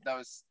Lord that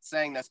was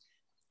saying this.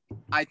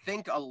 I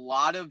think a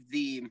lot of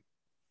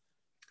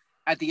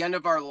at the end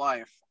of our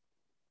life,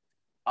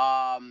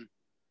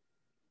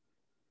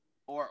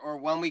 or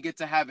when we get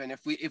to heaven,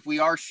 if we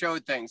are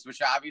showed things,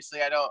 which obviously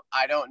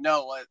I don't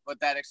know what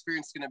that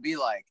experience is going to be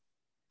like.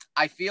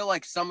 I feel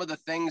like some of the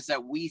things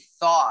that we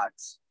thought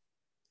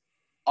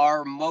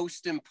are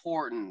most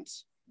important,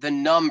 the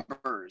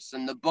numbers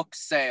and the book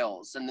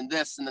sales and the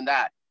this and the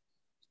that,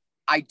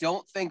 I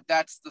don't think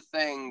that's the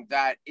thing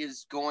that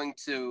is going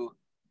to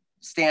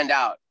stand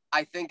out.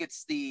 I think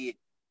it's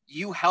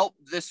you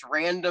helped this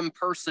random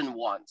person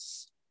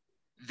once.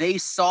 They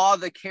saw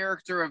the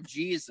character of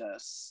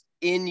Jesus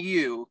in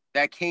you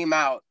that came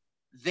out.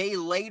 They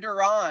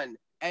later on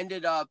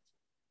ended up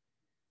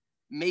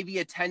maybe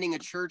attending a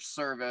church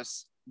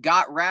service,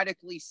 got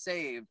radically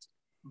saved,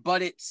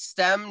 but it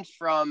stemmed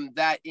from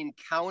that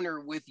encounter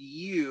with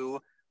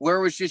you where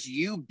it was just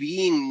you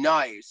being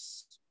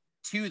nice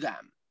to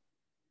them.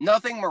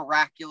 Nothing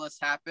miraculous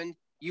happened.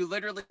 You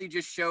literally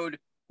just showed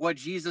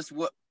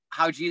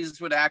how Jesus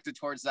would have acted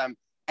towards them,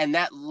 and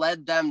that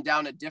led them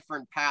down a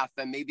different path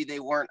that maybe they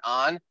weren't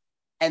on.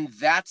 And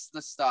that's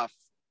the stuff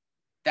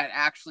that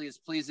actually is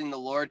pleasing the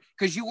Lord,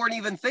 because you weren't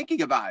even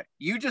thinking about it.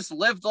 You just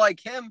lived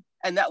like him,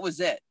 and that was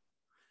it.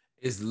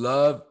 Is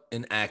love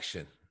in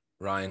action,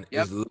 Ryan.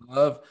 Is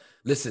love.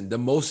 Listen, the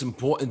most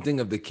important thing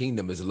of the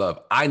kingdom is love.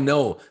 I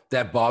know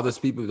that bothers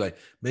people. Like,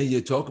 man,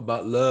 you talk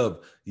about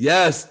love.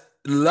 Yes,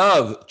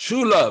 love,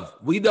 true love.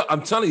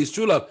 I'm telling you, it's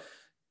true love.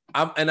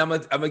 I'm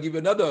gonna give you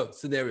another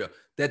scenario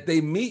that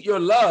they meet your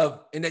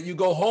love and that you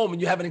go home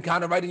and you have an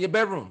encounter right in your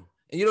bedroom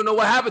and you don't know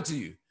what happened to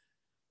you.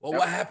 Well,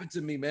 what happened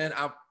to me, man?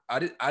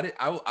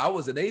 I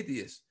was an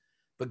atheist,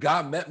 but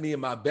God met me in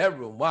my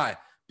bedroom. Why?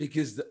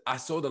 Because I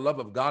saw the love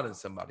of God in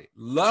somebody.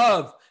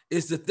 Love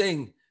is the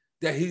thing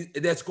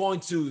that's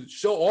going to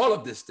show all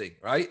of this thing,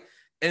 right?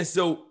 And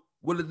so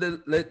with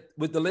the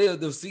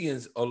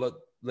Laodiceans or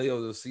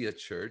Laodicea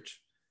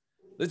church,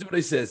 Listen to what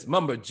he says.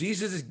 Remember,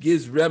 Jesus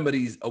gives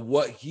remedies of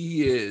what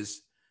he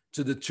is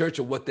to the church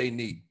of what they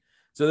need.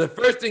 So the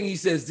first thing he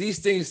says, these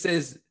things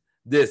says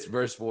this,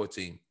 verse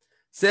 14,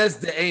 says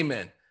the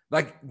amen.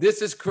 Like,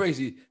 this is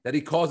crazy that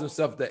he calls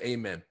himself the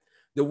amen.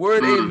 The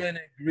word amen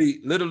in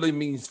Greek literally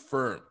means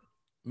firm,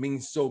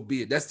 means so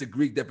be it. That's the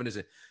Greek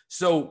definition.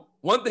 So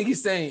one thing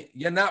he's saying,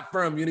 you're not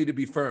firm, you need to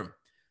be firm.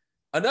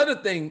 Another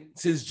thing,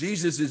 since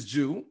Jesus is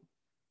Jew,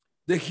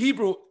 the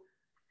Hebrew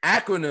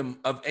acronym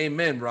of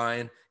amen,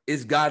 Ryan,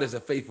 is God is a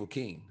faithful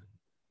king.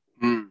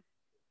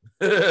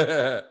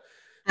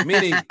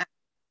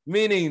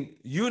 meaning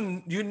you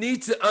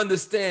need to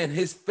understand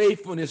his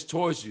faithfulness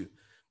towards you.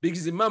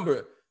 Because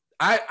remember,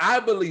 I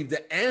believe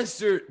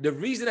the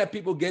reason that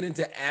people get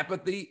into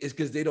apathy is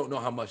because they don't know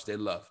how much they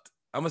loved.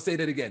 I'm going to say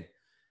that again.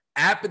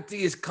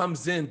 Apathy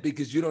comes in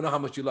because you don't know how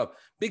much you love.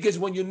 Because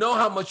when you know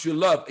how much you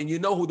love and you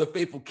know who the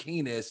faithful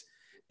king is,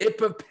 it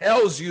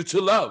propels you to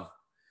love.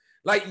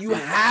 Like, you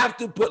have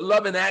to put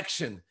love in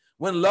action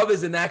when love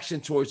is in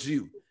action towards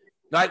you.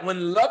 Like,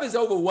 when love is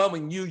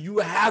overwhelming you, you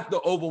have to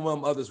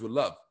overwhelm others with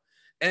love.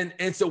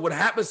 And so what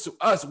happens to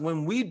us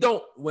when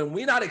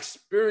we're not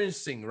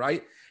experiencing,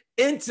 right,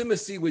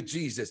 intimacy with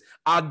Jesus,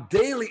 our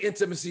daily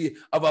intimacy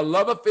of a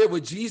love affair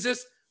with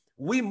Jesus,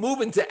 we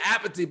move into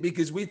apathy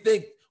because we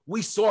think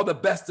we saw the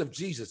best of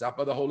Jesus out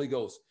by the Holy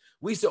Ghost.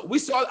 I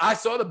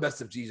saw the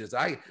best of Jesus.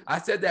 I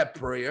said that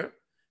prayer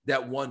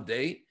that one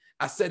day.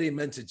 I said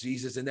amen to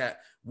Jesus in that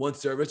one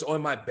service, or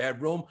in my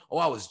bedroom,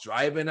 or I was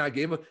driving, I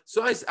gave him.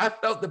 So I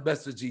felt the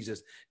best of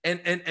Jesus.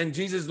 And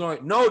Jesus is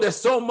like, no, there's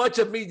so much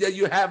of me that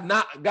you have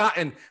not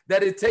gotten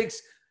that it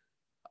takes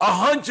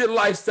 100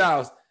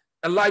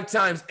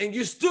 lifetimes, and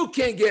you still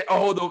can't get a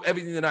hold of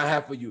everything that I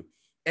have for you.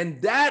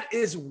 And that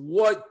is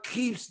what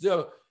keeps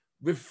the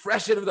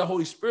refreshing of the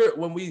Holy Spirit.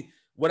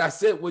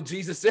 What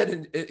Jesus said,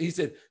 and he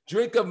said,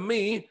 drink of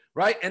me,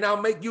 right? And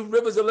I'll make you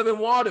rivers of living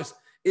waters.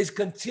 Is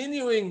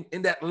continuing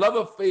in that love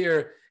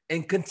affair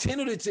and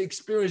continuing to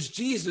experience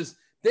Jesus,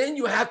 then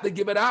you have to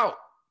give it out.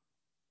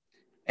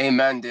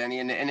 Amen, Danny.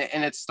 And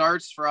it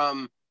starts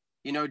from,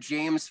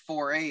 James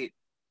 4:8,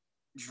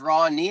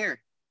 draw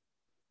near,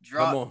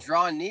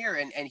 draw near.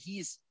 And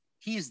he's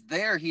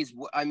there.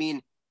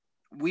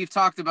 We've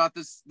talked about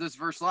this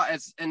verse a lot,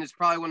 and it's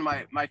probably one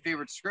of my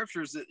favorite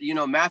scriptures,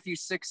 Matthew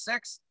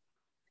 6:6.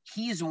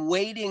 He's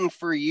waiting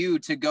for you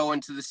to go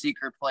into the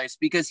secret place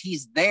because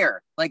he's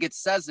there. Like it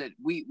says it.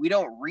 We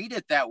don't read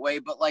it that way,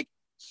 but like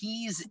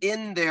he's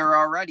in there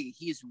already.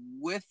 He's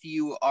with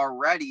you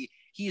already.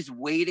 He's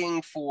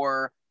waiting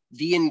for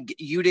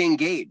you to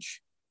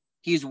engage.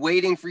 He's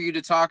waiting for you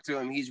to talk to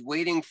him. He's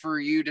waiting for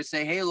you to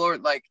say, hey,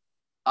 Lord, like,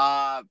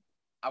 I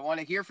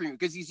want to hear from you,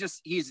 because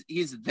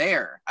he's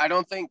there. I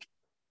don't think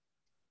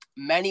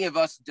many of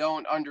us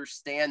don't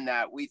understand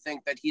that. We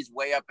think that he's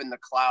way up in the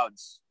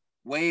clouds,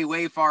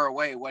 way far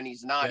away, when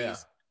he's not. Yeah.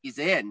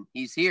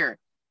 He's here.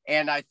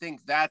 And I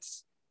think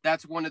that's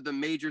one of the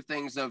major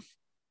things of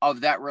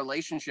that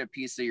relationship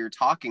piece that you're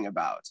talking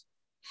about.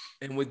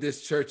 And with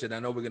this church, and I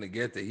know we're going to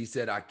get there, Jesus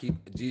said,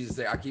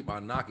 I keep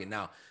on knocking.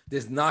 Now,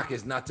 this knock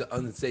is not to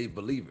unsaved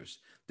believers.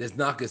 This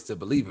knock is to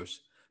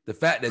believers. The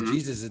fact that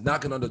Jesus is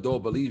knocking on the door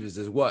of believers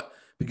is what?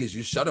 Because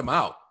you shut him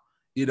out,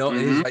 and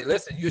he's like,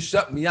 listen, you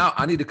shut me out.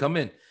 I need to come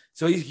in.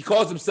 So he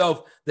calls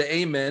himself the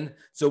amen.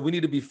 So we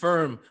need to be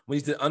firm. We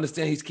need to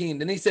understand he's king.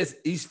 Then he says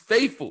he's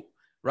faithful,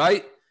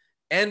 right?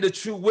 And the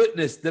true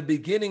witness, the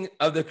beginning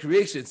of the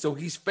creation. So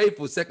he's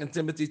faithful. 2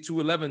 Timothy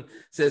 2:11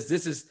 says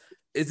this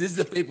is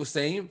a faithful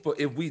saying. For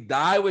if we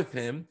die with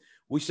him,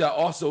 we shall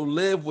also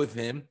live with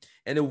him.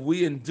 And if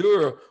we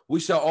endure, we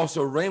shall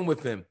also reign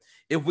with him.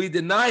 If we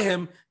deny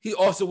him, he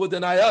also will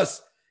deny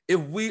us. If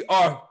we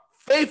are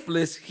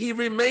faithless, he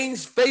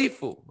remains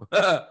faithful.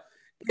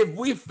 If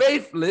we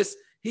faithless,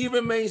 he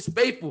remains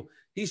faithful.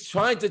 He's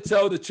trying to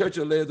tell the church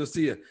of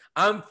Laodicea,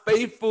 I'm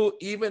faithful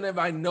even if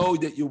I know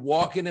that you're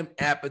walking in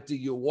apathy.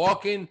 You're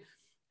walking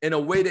in a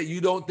way that you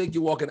don't think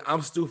you're walking.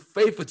 I'm still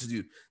faithful to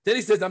you. Then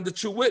he says, I'm the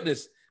true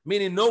witness,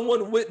 meaning no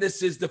one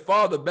witnesses the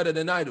Father better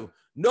than I do.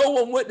 No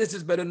one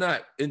witnesses better than I.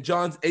 In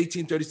John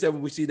 18:37,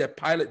 we see that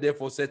Pilate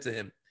therefore said to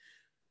him,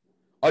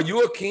 are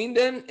you a king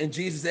then? And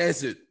Jesus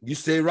answered, you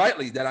say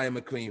rightly that I am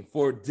a king.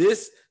 For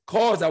this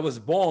cause I was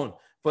born.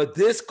 For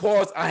this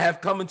cause I have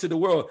come into the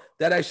world,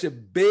 that I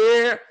should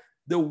bear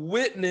the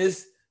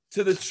witness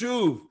to the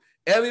truth.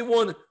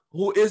 Everyone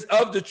who is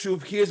of the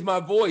truth hears my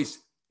voice.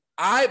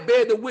 I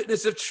bear the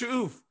witness of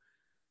truth.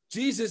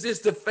 Jesus is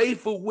the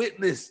faithful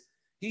witness.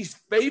 He's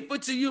faithful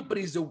to you, but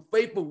he's a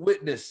faithful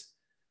witness.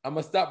 I'm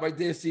going to stop right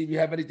there, see if you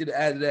have anything to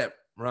add to that,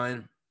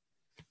 Ryan.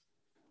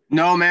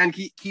 No, man,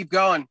 keep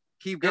going.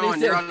 Keep going.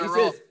 You're on the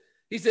roll.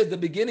 He says the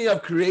beginning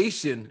of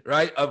creation,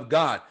 right, of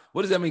God.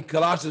 What does that mean?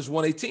 Colossians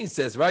 1:18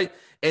 says, right?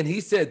 And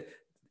he said,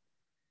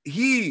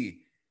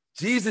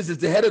 Jesus is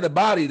the head of the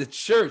body, the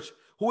church,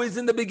 who is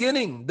in the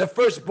beginning, the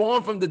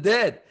firstborn from the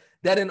dead,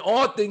 that in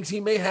all things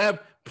he may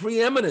have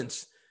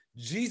preeminence.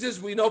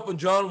 Jesus, we know from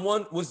John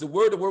 1, was the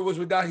word was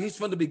with God. He's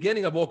from the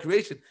beginning of all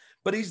creation,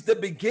 but he's the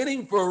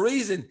beginning for a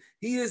reason.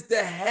 He is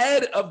the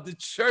head of the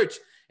church.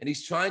 And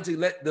he's trying to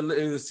let the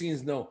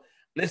Laodiceans know,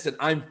 listen,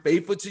 I'm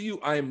faithful to you.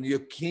 I am your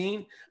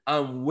king.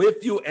 I'm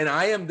with you, and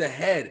I am the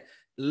head.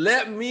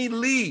 Let me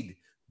lead.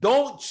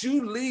 Don't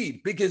you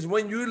lead, because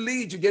when you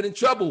lead, you get in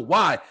trouble.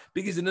 Why?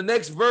 Because in the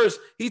next verse,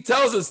 he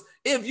tells us,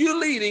 if you're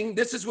leading,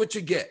 this is what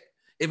you get.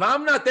 If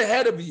I'm not the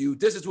head of you,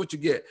 this is what you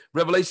get.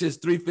 Revelations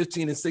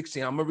 3:15 and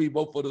 16. I'm going to read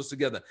both of those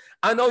together.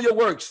 I know your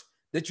works,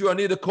 that you are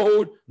neither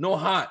cold nor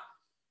hot.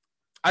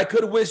 I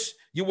could wish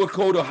you were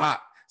cold or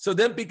hot. So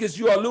then, because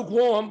you are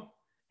lukewarm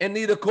and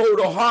neither cold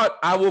or hot,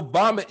 I will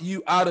vomit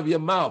you out of your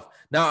mouth.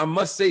 Now, I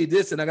must say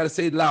this, and I got to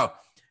say it loud.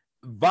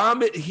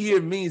 Vomit here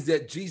means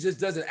that Jesus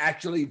doesn't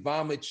actually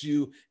vomit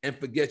you and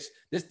forget.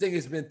 This thing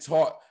has been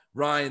taught,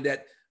 Ryan,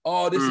 that,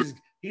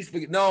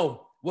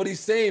 no, what he's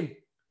saying,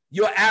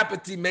 your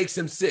apathy makes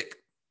him sick.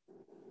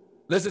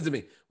 Listen to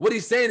me. What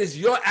he's saying is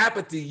your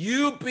apathy,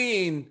 you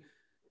being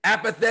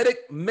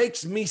apathetic,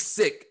 makes me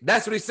sick.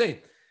 That's what he's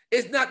saying.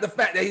 It's not the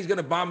fact that he's going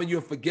to vomit you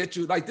and forget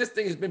you. Like, this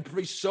thing has been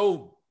preached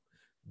so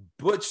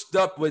butched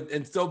up with,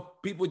 and so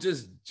people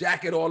just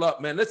jack it all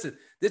up, man. Listen,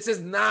 this is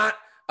not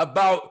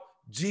about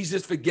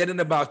Jesus forgetting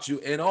about you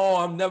and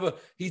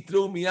he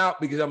threw me out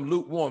because I'm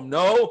lukewarm.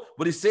 No,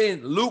 what he's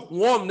saying,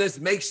 lukewarmness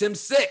makes him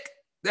sick.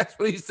 That's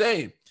what he's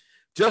saying.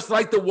 Just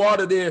like the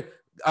water there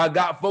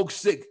got folks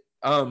sick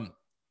out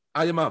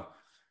of your mouth.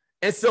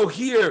 And so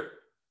here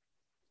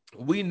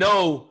we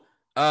know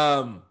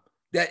that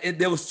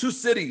there was two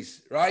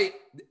cities, right?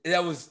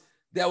 That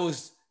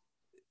was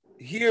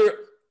here.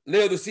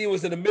 Laodicea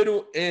was in the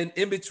middle, and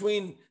in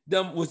between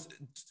them was,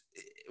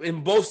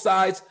 in both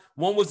sides,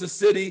 one was the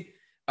city,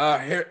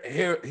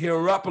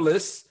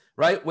 Hierapolis,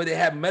 right, where they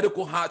had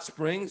medical hot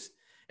springs,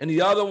 and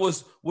the other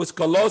was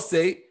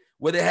Colossae,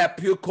 where they had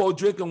pure cold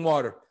drinking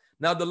water.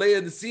 Now the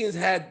Laodiceans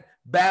had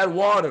bad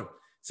water,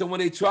 so what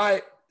they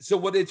try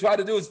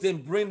to do is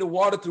then bring the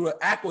water through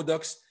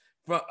aqueducts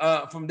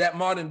from that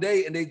modern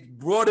day, and they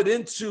brought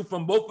it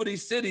from both of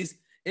these cities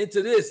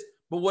into this.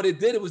 But what it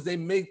did was it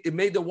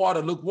made the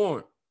water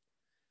lukewarm.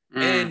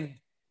 And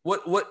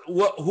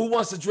who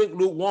wants to drink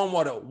lukewarm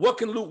water? What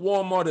can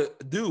lukewarm water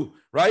do,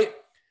 right?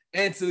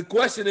 And so the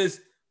question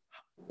is,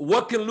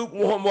 what can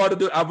lukewarm water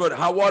do? I've heard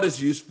hot water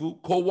is useful,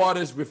 cold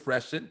water is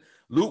refreshing,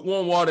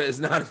 lukewarm water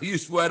is not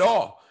useful at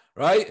all,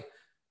 right?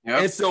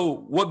 Yep. And so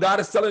what God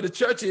is telling the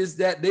church is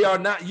that they are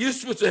not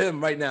useful to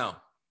him right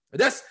now.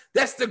 That's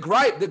the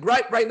gripe. The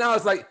gripe right now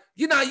is like,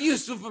 you're not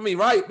useful for me,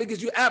 right?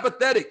 Because you're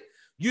apathetic.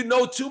 You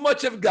know too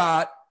much of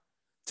God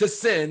to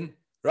sin,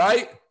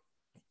 right?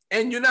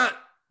 And you're not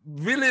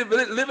really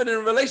living in a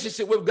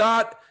relationship with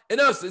God and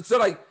us. It's so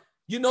like,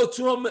 you know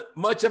too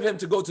much of him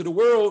to go to the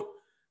world,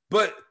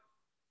 but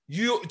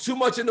you too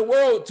much in the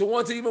world to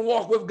want to even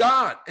walk with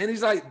God. And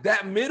he's like,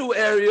 that middle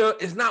area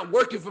is not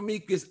working for me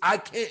because I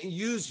can't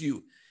use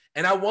you.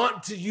 And I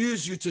want to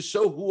use you to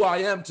show who I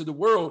am to the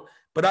world,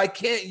 but I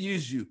can't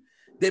use you.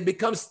 They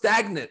become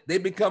stagnant. They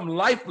become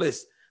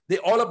lifeless. They're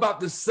all about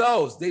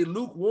themselves. They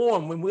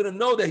lukewarm. When we don't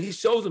know that he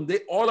shows them, they're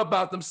all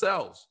about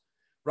themselves.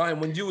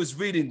 Ryan, when you was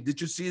reading, did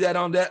you see that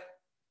on that?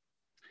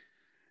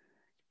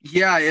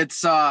 Yeah,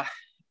 it's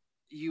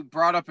you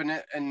brought up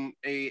an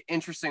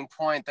interesting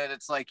point that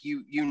it's like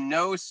you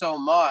know so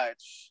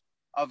much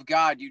of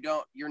God,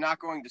 you're not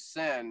going to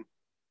sin,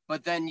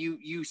 but then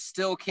you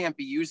still can't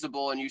be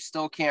usable and you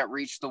still can't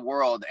reach the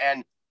world.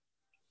 And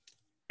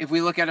if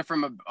we look at it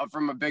from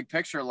a big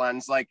picture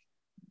lens, like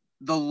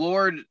the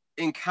Lord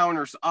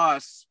encounters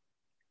us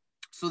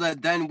so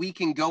that then we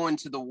can go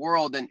into the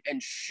world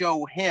and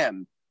show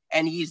him.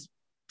 And he's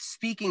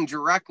speaking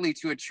directly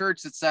to a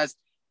church that says,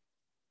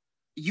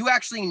 you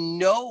actually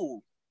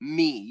know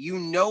me,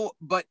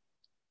 but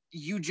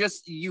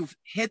you've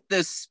hit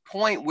this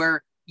point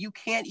where you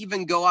can't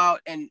even go out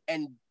and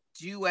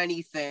do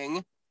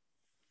anything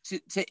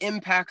to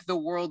impact the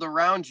world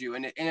around you.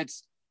 And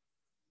it's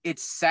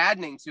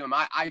saddening to him.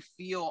 I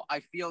feel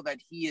that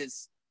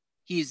he's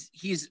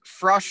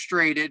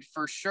frustrated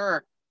for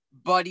sure,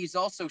 but he's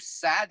also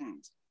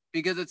saddened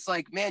because it's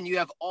like, man, you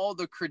have all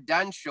the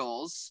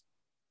credentials,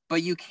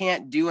 but you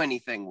can't do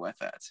anything with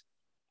it.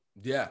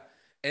 Yeah.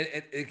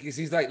 And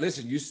he's like,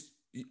 listen,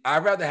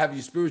 I'd rather have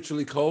you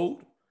spiritually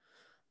cold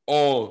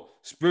or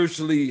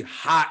spiritually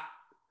hot,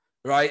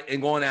 right? And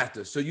going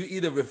after. So you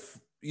either,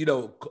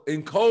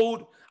 in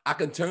cold, I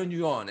can turn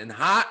you on, and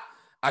hot,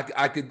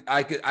 I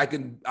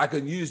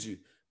can use you.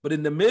 But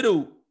in the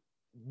middle,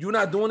 you're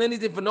not doing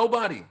anything for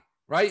nobody,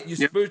 right?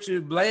 You're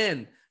spiritually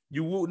bland.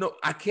 You will know.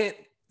 I can't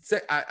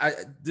say.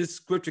 This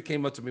scripture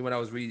came up to me when I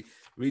was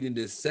reading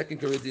this. 2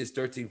 Corinthians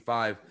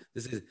 13:5.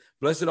 This is,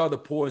 blessed are the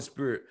poor in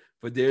spirit,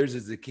 for theirs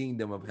is the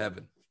kingdom of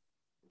heaven.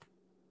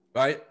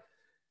 Right?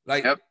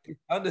 Like,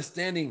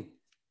 understanding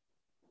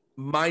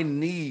my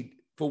need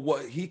for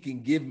what he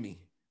can give me,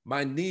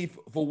 my need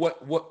for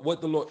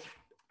what the Lord.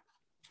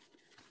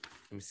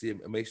 Let me see,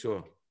 make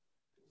sure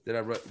that I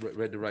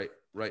read the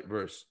right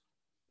verse.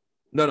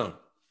 No.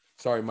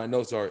 Sorry, my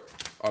notes are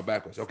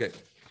backwards. Okay.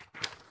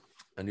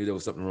 I knew there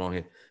was something wrong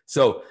here.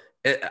 So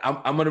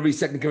I'm going to read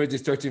 2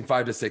 Corinthians 13,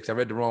 5-6. I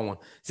read the wrong one.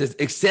 It says,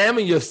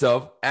 examine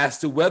yourself as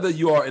to whether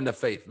you are in the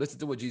faith. Listen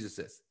to what Jesus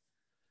says.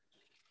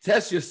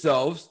 Test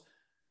yourselves.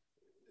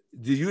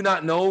 Do you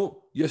not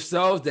know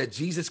yourselves that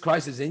Jesus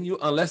Christ is in you,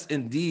 unless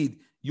indeed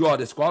you are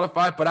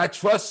disqualified? But I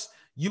trust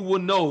you will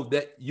know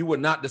that you were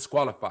not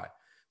disqualified.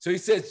 So he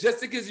says,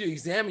 just because you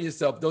examine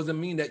yourself doesn't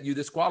mean that you're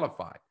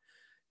disqualified.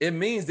 It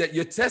means that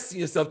you're testing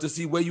yourself to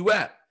see where you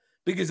at.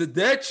 Because a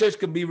dead church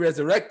can be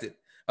resurrected.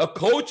 A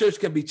cold church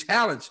can be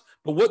challenged.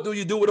 But what do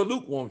you do with a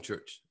lukewarm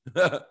church?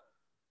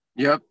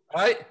 Yep.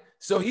 Right?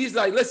 So he's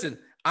like, listen,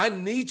 I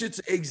need you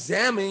to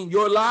examine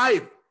your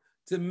life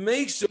to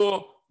make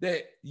sure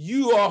that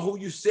you are who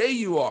you say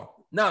you are.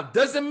 Now,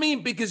 doesn't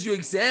mean because you're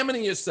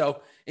examining yourself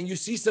and you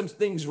see some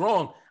things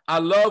wrong. I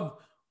love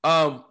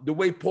the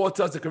way Paul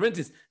tells the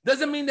Corinthians.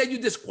 Doesn't mean that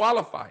you're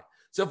disqualified.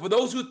 So for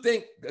those who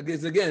think,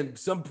 because again,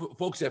 some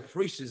folks that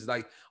preach is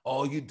like,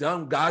 oh, you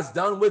done, God's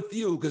done with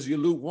you because you're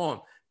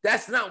lukewarm.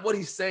 That's not what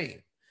he's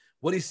saying.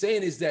 What he's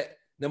saying is that,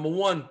 number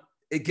one,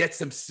 it gets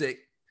him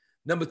sick.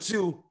 Number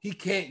two, he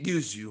can't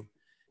use you.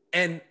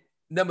 And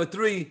number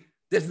three,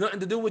 there's nothing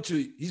to do with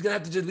you. He's going to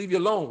have to just leave you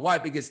alone. Why?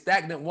 Because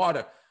stagnant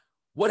water.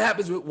 What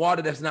happens with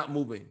water that's not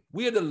moving?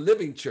 We are the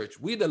living church.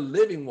 We are the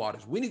living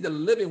waters. We need the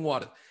living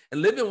water.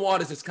 And living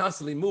waters is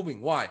constantly moving.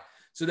 Why?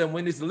 So then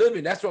when it's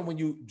living, that's why when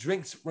you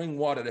drink spring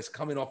water that's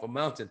coming off a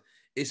mountain,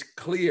 it's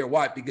clear.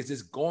 Why? Because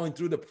it's going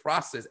through the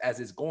process as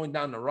it's going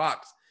down the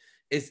rocks.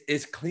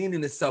 It's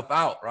cleaning itself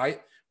out,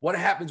 right? What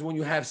happens when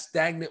you have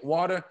stagnant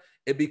water?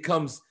 It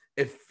becomes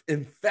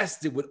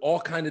infested with all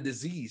kind of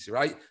disease,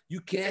 right? You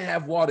can't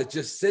have water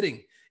just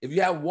sitting. If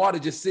you have water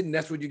just sitting,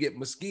 that's when you get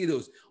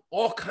mosquitoes.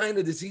 All kind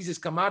of diseases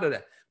come out of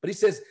that. But he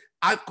says,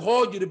 I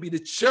called you to be the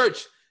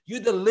church.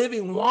 You're the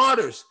living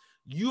waters.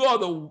 You are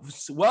the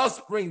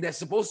wellspring that's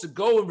supposed to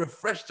go and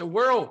refresh the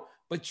world,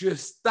 but you're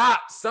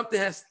stopped. Something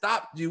has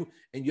stopped you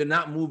and you're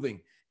not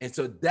moving. And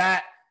so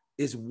that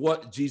is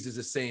what Jesus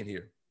is saying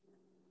here.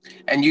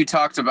 And you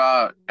talked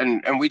about,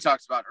 and we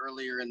talked about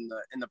earlier in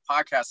the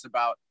podcast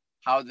about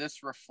how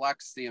this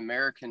reflects the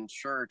American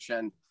church.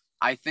 And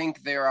I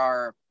think there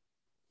are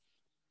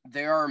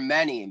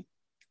many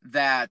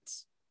that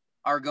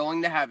are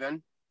going to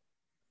heaven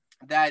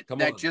they're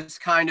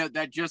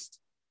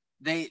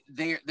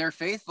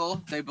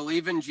faithful. They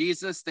believe in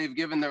Jesus. They've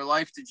given their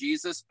life to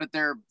Jesus, but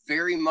they're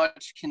very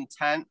much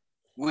content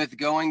with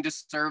going to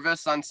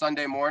service on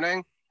Sunday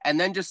morning and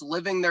then just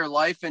living their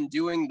life and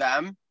doing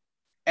them.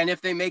 And if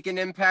they make an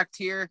impact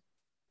here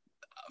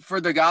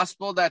for the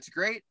gospel, that's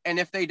great. And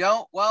if they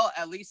don't, well,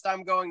 at least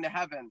I'm going to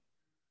heaven.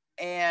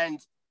 And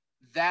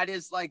that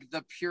is like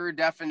the pure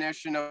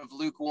definition of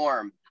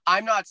lukewarm.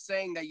 I'm not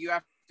saying that you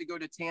have to go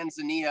to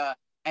Tanzania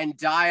and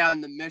die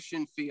on the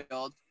mission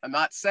field. I'm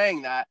not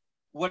saying that.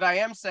 What I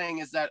am saying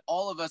is that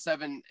all of us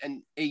have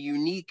a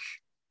unique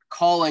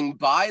calling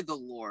by the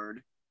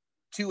Lord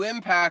to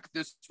impact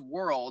this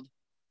world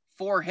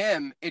for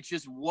him. It's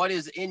just what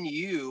is in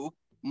you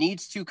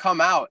needs to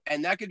come out.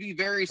 And that could be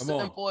very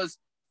simple as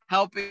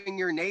helping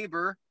your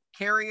neighbor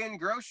carry in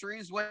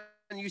groceries when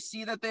you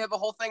see that they have a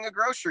whole thing of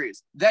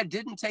groceries. That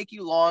didn't take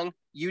you long.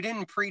 You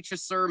didn't preach a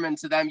sermon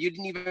to them. You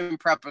didn't even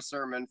prep a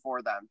sermon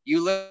for them.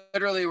 You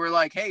literally were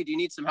like, hey, do you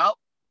need some help?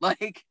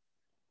 Like,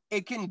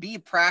 it can be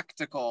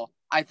practical.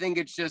 I think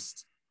it's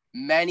just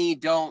many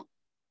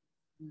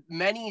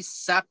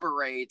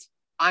separate.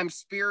 I'm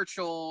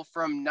spiritual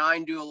from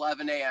 9 to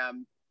 11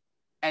 a.m.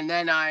 And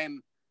then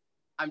I'm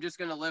just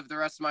going to live the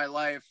rest of my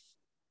life,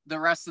 the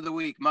rest of the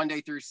week,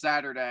 Monday through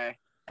Saturday.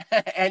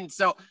 And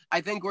so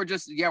I think we're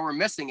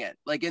missing it.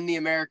 Like in the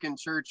American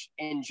church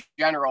in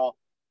general,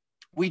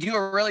 we do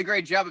a really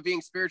great job of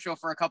being spiritual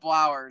for a couple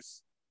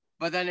hours,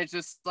 but then it's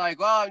just like,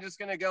 well, I'm just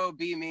going to go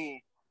be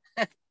me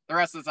the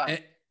rest of the time.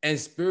 And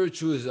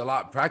spiritual is a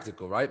lot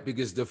practical, right?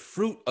 Because the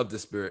fruit of the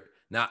Spirit,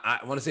 now I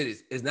want to say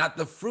this, is not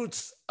the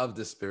fruits of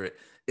the Spirit.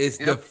 It's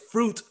the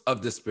fruit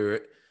of the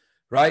Spirit,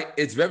 right?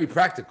 It's very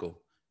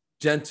practical,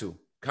 gentle,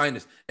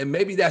 kindness. And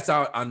maybe that's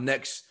our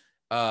next,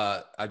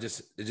 it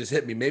just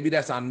hit me. Maybe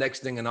that's our next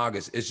thing in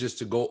August. It's just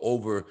to go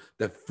over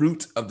the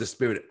fruit of the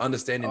Spirit,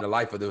 understanding the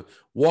life of the,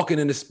 walking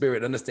in the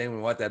Spirit,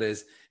 understanding what that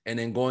is, and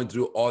then going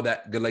through all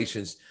that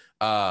Galatians.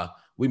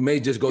 We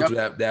may just go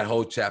through that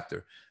whole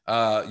chapter,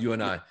 you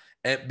and I.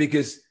 And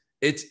because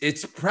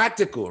it's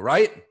practical,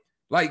 right?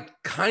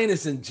 Like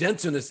kindness and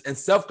gentleness and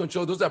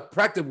self-control, those are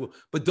practical,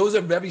 but those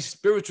are very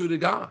spiritual to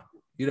God.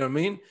 You know what I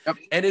mean? Yep.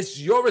 And it's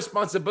your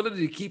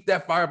responsibility to keep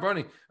that fire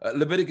burning.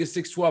 Leviticus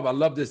 6:12, I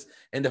love this.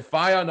 And the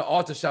fire on the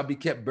altar shall be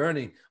kept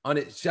burning,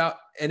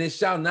 it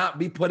shall not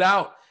be put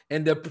out.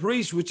 And the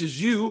priest, which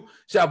is you,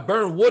 shall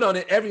burn wood on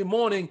it every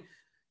morning.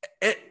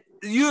 And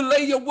you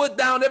lay your wood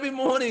down every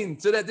morning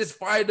so that this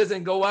fire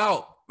doesn't go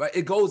out, right?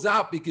 It goes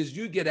out because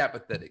you get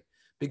apathetic,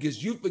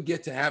 because you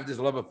forget to have this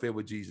love affair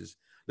with Jesus.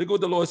 Look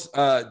what the Lord,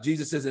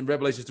 Jesus says in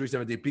Revelation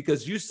 3:17,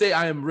 because you say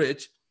I am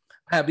rich,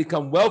 I have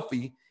become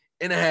wealthy,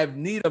 and I have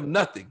need of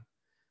nothing.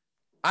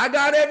 I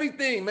got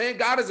everything, man.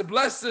 God has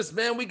blessed us,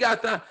 man. We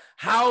got the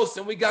house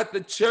and we got the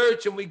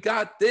church and we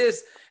got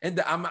this.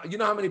 And you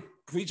know how many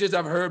preachers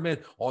I've heard, man,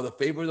 all the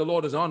favor of the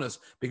Lord is on us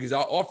because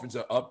our offerings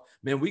are up.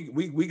 Man,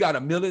 we got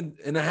 $1.5 million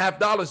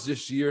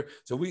this year.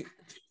 So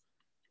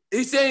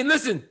he's saying,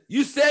 listen,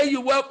 you say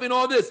you're wealthy and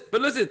all this,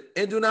 but listen,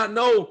 and do not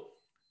know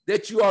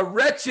that you are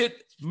wretched,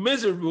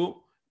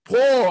 miserable,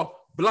 poor,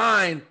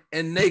 blind,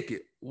 and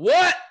naked.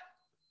 What?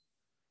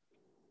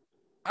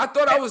 I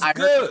thought I was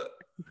good.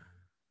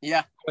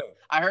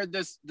 I heard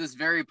this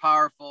very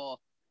powerful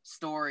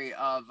story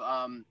of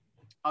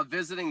a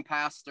visiting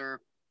pastor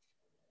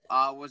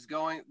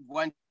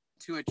went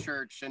to a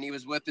church, and he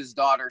was with his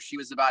daughter. She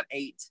was about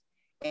 8,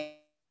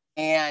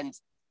 and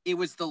it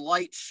was the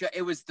light show.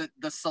 It was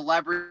the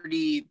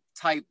celebrity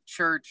type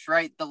church,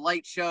 right? The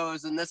light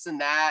shows and this and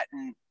that.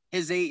 And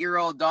his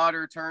 8-year-old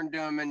daughter turned to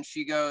him and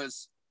she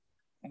goes,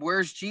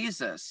 "Where's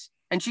Jesus?"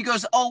 And she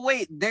goes, "Oh,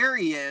 wait, there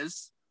he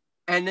is."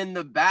 And in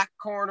the back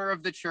corner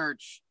of the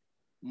church,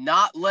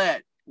 not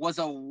lit, was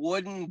a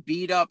wooden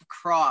beat up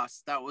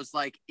cross that was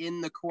like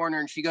in the corner.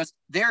 And she goes,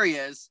 "There he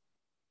is."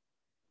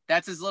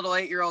 That's his little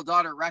 8-year-old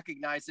daughter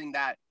recognizing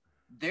that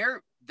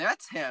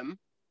that's him.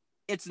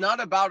 It's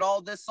not about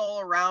all this all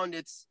around.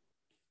 It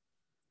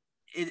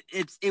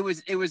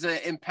was an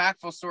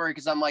impactful story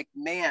because I'm like,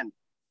 man,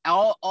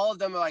 all of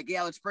them are like,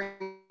 yeah, let's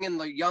bring in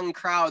the young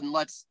crowd and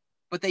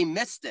but they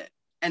missed it.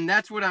 And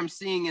that's what I'm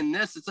seeing in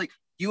this. It's like,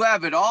 you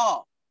have it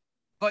all,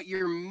 but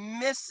you're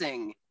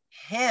missing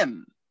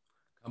him.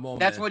 Come on,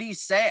 that's man. What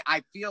he's saying.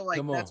 I feel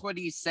like that's what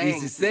he's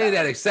saying. He's saying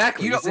that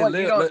exactly.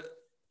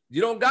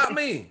 You don't got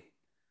me.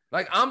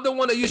 Like, I'm the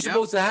one that you're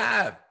supposed to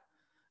have.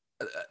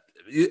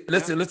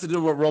 Listen to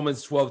what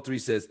Romans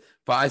 12:3 says.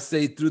 For I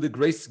say, through the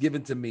grace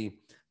given to me,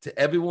 to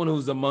everyone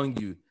who's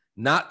among you,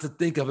 not to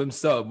think of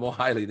himself more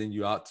highly than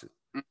you ought to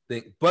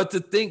think, but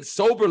to think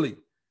soberly,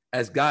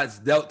 as God's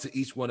dealt to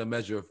each one a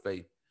measure of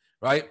faith,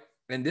 right?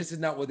 And this is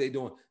not what they're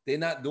doing. They're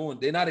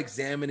not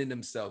examining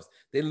themselves.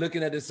 They're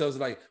looking at themselves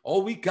like, oh,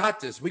 we got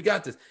this.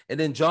 And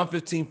then John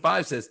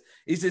 15:5 says,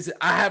 he says,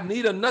 I have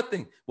need of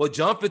nothing. Well,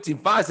 John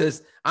 15:5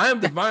 says, I am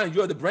the vine,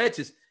 you are the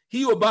branches.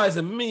 He who abides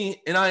in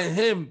me and I in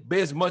him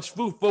bears much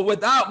fruit. For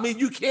without me,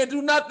 you can't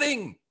do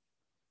nothing.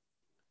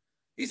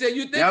 He said,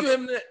 you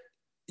think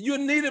you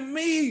needed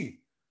me.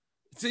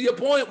 To your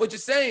point, what you're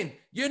saying,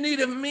 you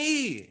needed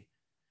me.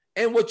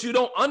 And what you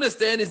don't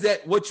understand is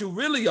that what you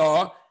really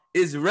are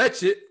is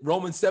wretched.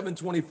 Romans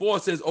 7:24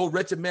 says, oh,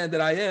 wretched man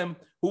that I am,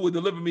 who will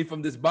deliver me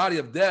from this body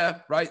of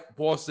death, right?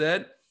 Paul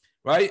said,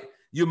 right?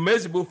 You're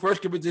miserable. 1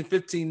 Corinthians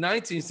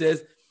 15:19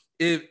 says,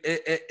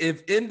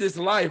 if in this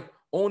life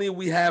only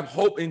we have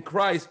hope in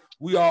Christ,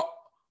 we are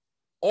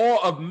all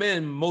of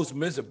men most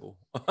miserable.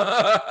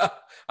 I'm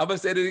going to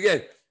say it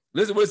again.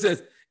 Listen what it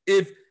says.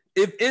 If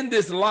in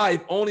this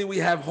life only we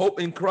have hope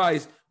in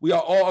Christ, we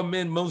are all of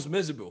men most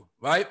miserable,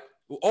 right?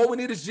 All we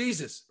need is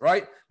Jesus,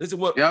 right? Listen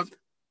what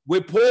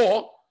with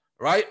Paul,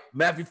 right?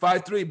 Matthew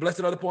 5:3,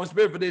 blessed are the poor in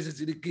spirit, for this is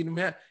the kingdom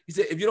of heaven. He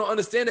said, if you don't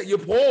understand that you're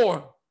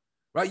poor,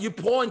 right? You're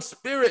poor in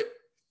spirit.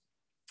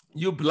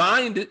 You're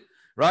blinded,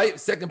 right?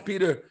 2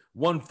 Peter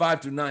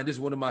 1:5-9. This is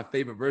one of my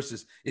favorite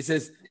verses. It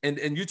says, and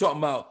you're talking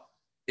about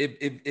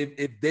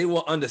if they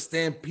will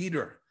understand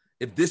Peter,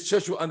 if this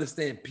church will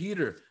understand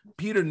Peter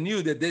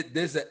knew that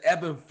there's an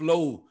ebb and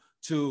flow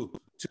to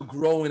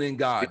growing in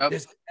God.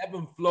 There's an ebb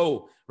and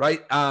flow,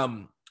 right?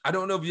 I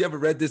don't know if you ever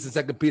read this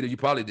in 2 Peter. You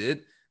probably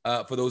did,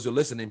 for those who are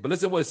listening. But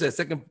listen to what it says,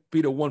 2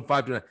 Peter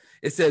 1:5-9.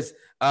 It says,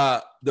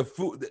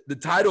 the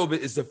title of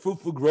it is the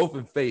fruitful growth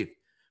in faith.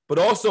 But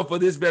also for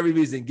this very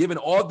reason, given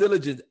all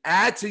diligence,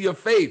 add to your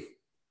faith.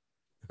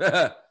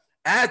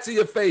 Add to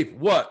your faith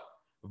what?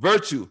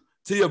 Virtue.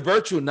 To your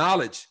virtue,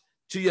 knowledge.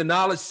 To your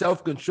knowledge,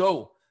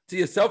 self-control. To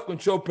your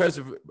self-control,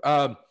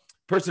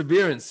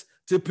 perseverance.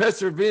 To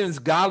perseverance,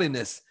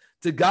 godliness.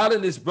 To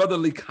godliness,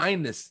 brotherly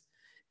kindness.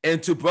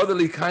 And to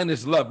brotherly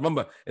kindness, love.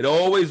 Remember, it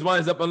always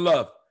winds up in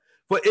love.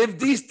 For if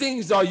these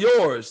things are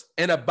yours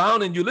and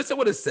abound in you, listen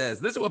what it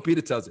says. Listen what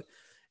Peter tells it.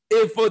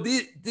 If for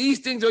these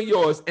things are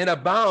yours and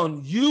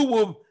abound, you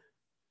will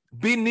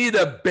be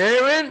neither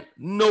barren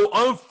nor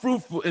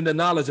unfruitful in the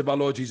knowledge of our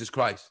Lord Jesus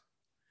Christ.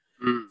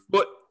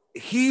 But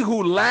he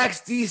who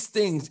lacks these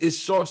things is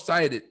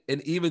short-sighted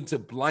and even to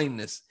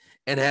blindness,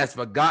 and has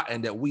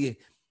forgotten that we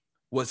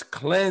was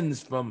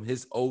cleansed from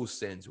his old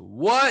sins.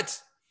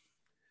 What?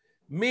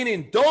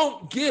 Meaning,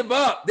 don't give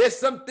up. There's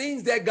some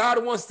things that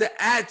God wants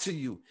to add to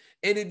you.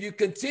 And if you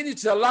continue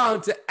to allow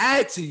him to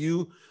add to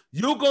you,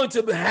 you're going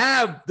to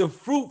have the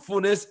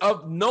fruitfulness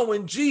of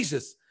knowing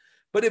Jesus.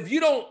 But if you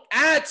don't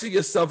add to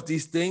yourself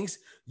these things,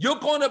 you're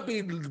going to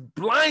be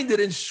blinded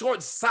and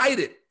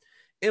short-sighted.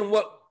 And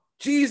what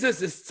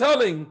Jesus is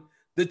telling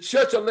the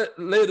church of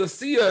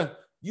Laodicea,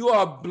 you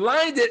are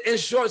blinded and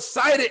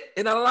short-sighted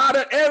in a lot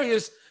of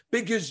areas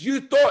because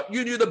you thought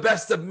you knew the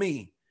best of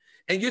me.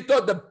 And you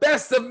thought the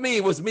best of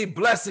me was me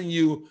blessing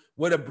you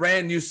with a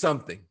brand new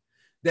something.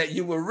 That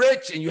you were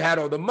rich and you had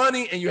all the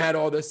money and you had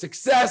all the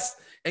success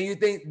and you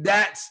think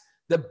that's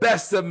the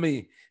best of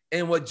me.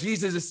 And what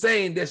Jesus is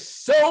saying, there's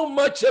so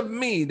much of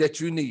me that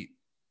you need.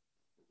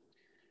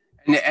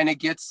 And it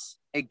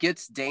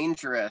gets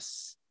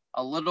dangerous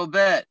a little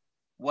bit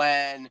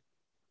when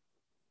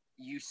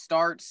you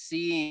start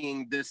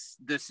seeing this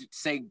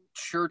say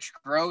church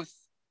growth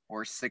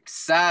or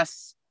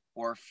success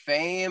or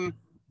fame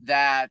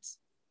that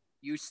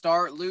you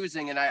start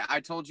losing. And I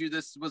told you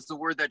this was the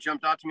word that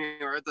jumped out to me,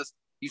 or this,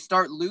 you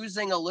start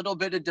losing a little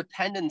bit of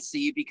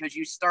dependency because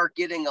you start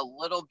getting a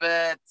little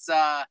bit,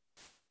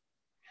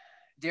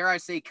 dare I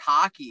say,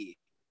 cocky,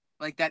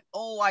 like that.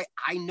 Oh,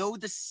 I know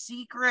the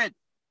secret.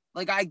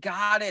 Like, I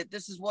got it.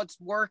 This is what's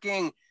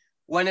working.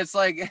 When it's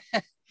like,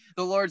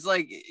 the Lord's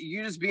like,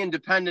 you're just being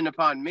dependent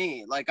upon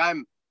me. Like,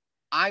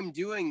 I'm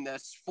doing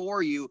this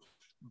for you,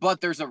 but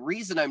there's a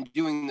reason I'm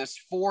doing this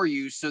for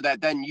you, so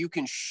that then you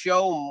can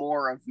show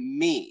more of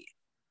me.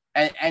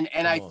 And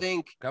I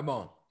think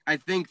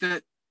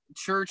that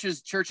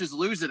churches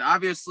lose it.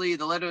 Obviously,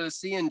 the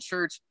Laodicean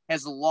church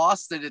has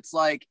lost it. It's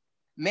like,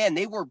 man,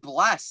 they were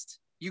blessed.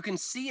 You can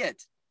see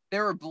it. They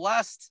were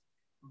blessed,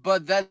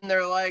 but then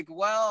they're like,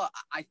 well,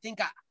 I think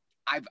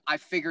I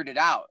figured it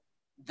out.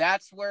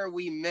 That's where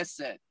we miss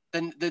it.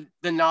 The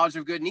knowledge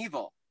of good and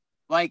evil.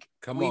 Like,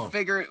 we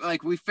figured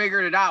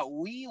it out.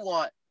 We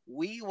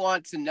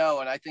want to know.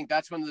 And I think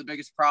that's one of the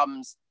biggest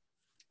problems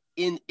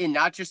in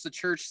not just the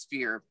church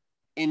sphere,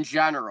 in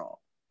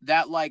general,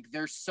 that like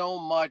there's so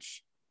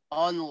much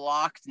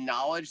unlocked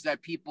knowledge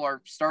that people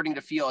are starting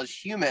to feel as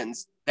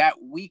humans that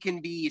we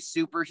can be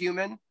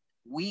superhuman.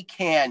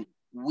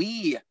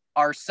 We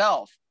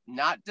ourselves,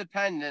 not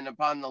dependent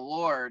upon the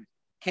Lord,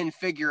 can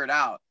figure it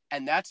out.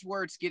 And that's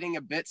where it's getting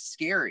a bit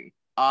scary.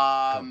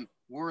 A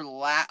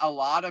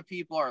lot of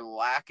people are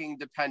lacking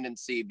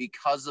dependency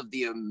because of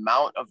the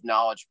amount of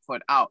knowledge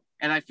put out.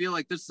 And I feel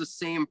like this is the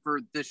same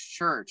for this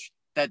church,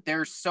 that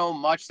there's so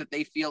much that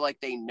they feel like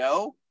they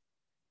know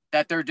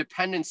that their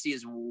dependency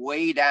is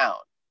way down.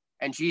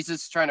 And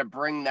Jesus is trying to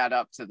bring that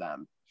up to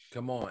them.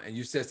 Come on. And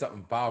you said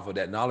something powerful,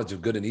 that knowledge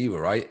of good and evil,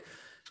 right?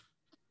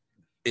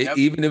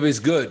 Even if it's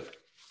good,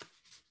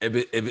 if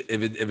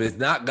it's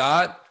not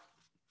God,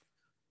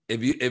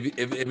 if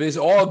it's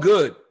all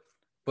good,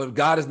 but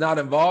God is not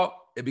involved,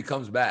 it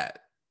becomes bad,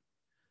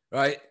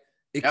 right?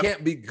 It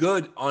can't be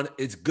good on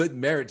its good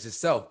merits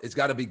itself. It's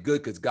got to be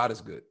good because God is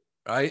good,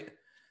 right?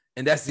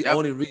 And that's the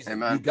only reason.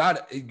 Amen. You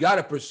got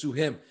to pursue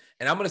Him.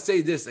 And I'm going to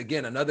say this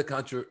again, another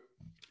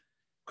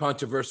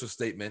controversial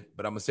statement,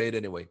 but I'm going to say it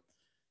anyway.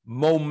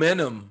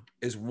 Momentum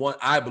is one,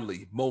 I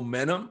believe.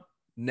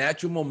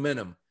 Natural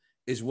momentum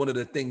is one of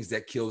the things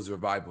that kills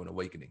revival and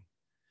awakening.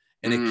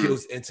 And it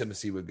kills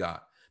intimacy with God.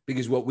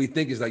 Because what we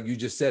think is, like you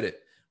just said it,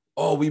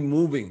 oh, we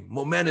moving,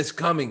 momentum is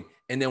coming.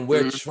 And then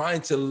we're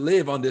trying to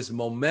live on this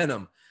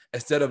momentum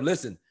instead of,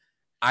 listen,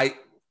 I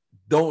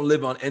don't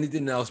live on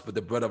anything else but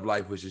the bread of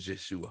life, which is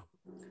Yeshua.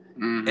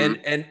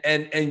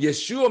 And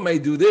Yeshua may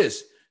do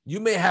this. You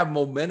may have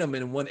momentum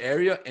in one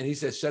area, and He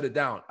says, shut it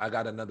down. I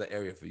got another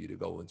area for you to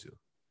go into.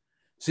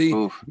 See,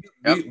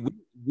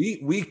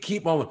 we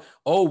keep on,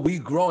 we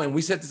growing.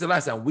 We said this the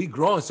last time. We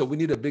growing, so we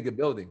need a bigger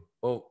building.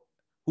 Oh,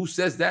 who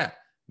says that?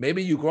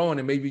 Maybe you growing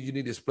and maybe you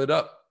need to split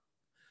up.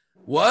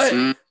 What?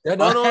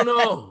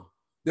 No.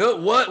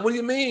 What do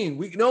you mean?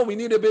 We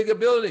need a bigger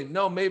building.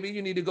 No, maybe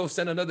you need to go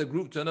send another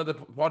group to another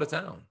part of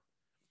town.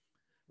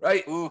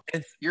 Right?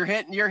 And you're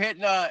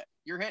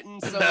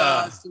hitting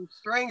some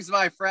strings,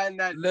 my friend,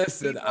 that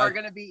listen, people are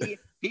going to be.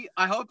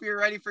 I hope you're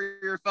ready for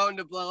your phone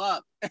to blow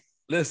up.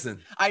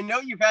 Listen, I know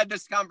you've had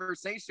this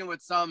conversation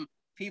with some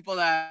people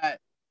that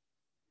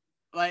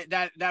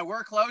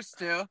we're close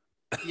to.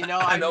 You know,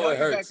 I know it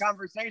hurts.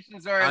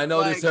 Conversations where I know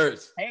like, this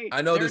hurts. Hey,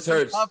 I know this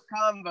hurts. Tough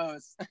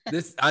combos.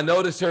 I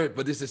know this hurts,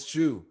 but this is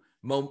true.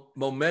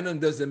 Momentum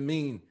doesn't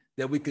mean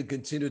that we can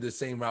continue the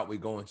same route we're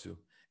going to.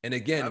 And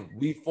again,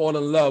 we fall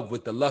in love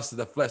with the lust of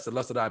the flesh, the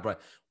lust of the eye.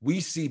 We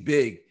see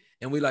big,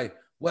 and we like,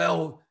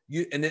 well,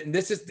 and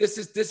this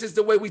is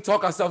the way we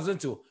talk ourselves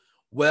into.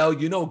 Well,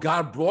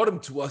 God brought them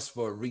to us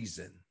for a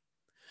reason.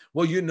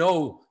 Well,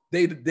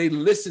 they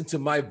listen to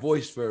my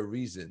voice for a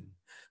reason.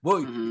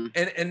 Well,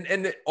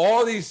 and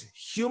all these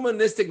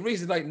humanistic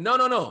reasons, like,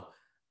 no,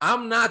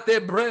 I'm not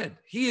their bread.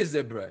 He is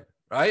their bread,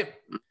 right?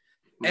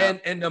 Yeah.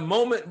 And the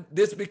moment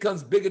this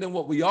becomes bigger than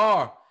what we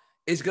are,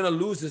 it's gonna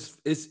lose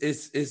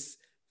its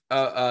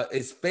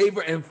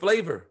favor and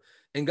flavor.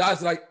 And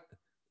God's like,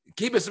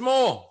 keep it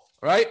small,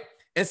 right?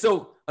 And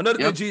so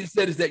another thing Jesus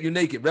said is that you're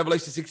naked.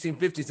 Revelation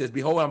 16:15 says,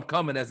 behold, I'm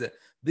coming as a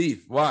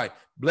thief. Why?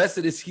 Blessed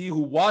is he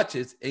who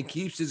watches and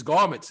keeps his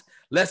garments,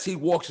 lest he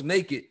walks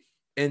naked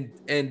and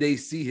they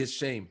see his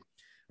shame,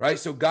 right?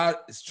 So God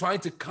is trying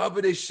to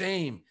cover their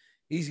shame.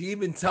 He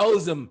even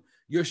tells them,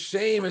 your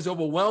shame has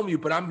overwhelmed you,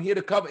 but I'm here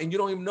to cover, and you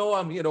don't even know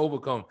I'm here to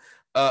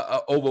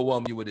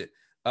overwhelm you with it,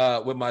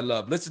 with my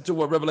love. Listen to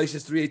what Revelation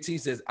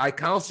 3:18 says. I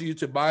counsel you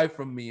to buy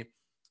from me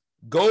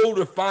gold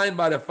refined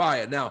by the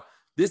fire. Now,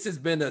 this has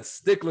been a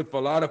stickler for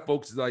a lot of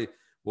folks. Like,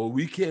 well,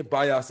 we can't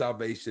buy our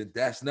salvation.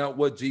 That's not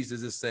what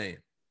Jesus is saying.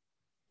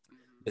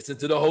 Listen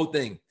to the whole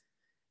thing.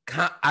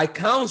 I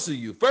counsel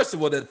you. First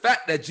of all, the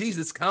fact that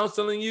Jesus is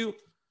counseling you,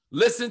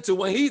 listen to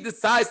when he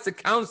decides to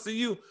counsel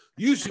you,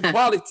 you should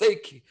probably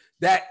take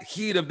that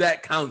heed of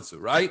that counsel,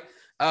 right?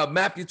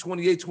 Matthew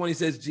 28:20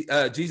 says,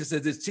 Jesus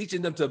says this,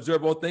 teaching them to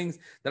observe all things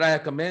that I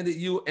have commanded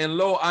you. And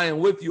lo, I am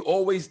with you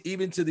always,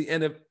 even to the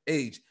end of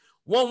age.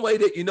 One way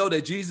that you know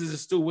that Jesus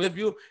is still with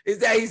you is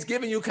that he's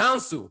giving you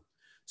counsel.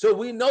 So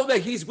we know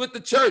that he's with the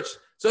church.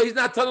 So he's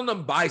not telling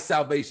them buy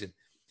salvation.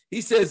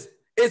 He says,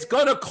 it's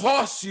going to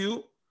cost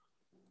you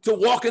to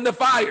walk in the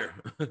fire.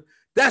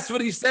 That's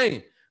what he's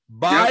saying.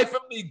 Buy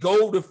from me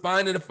gold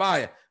refined in the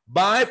fire.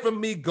 Buy from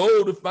me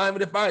gold refined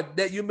in the fire,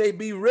 that you may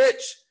be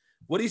rich.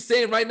 What he's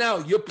saying right now,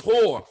 you're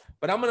poor,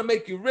 but I'm going to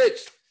make you rich.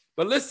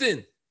 But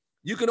listen,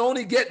 you can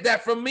only get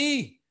that from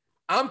me.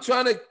 I'm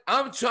trying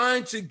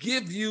to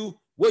give you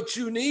what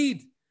you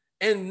need.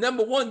 And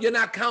number one, you're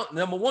not counting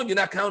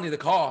the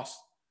cost,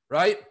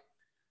 right?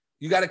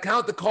 You got to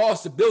count the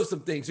cost to build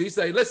some things. So you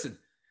say, listen,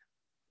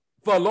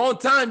 for a long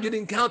time, you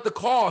didn't count the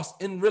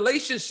cost in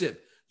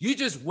relationship. You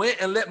just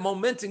went and let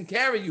momentum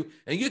carry you,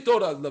 and you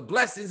thought of the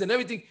blessings and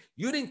everything.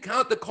 You didn't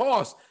count the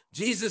cost.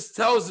 Jesus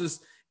tells us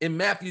in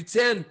Matthew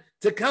 10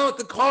 to count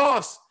the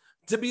cost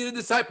to be the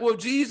disciple of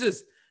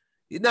Jesus.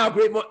 Now,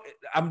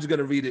 I'm just going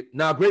to read it.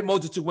 Now, a great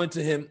multitude went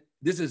to him.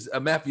 This is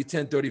Matthew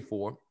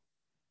 10:34.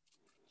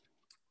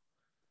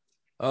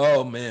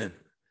 Oh, man.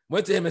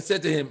 Went to him and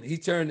said to him, he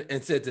turned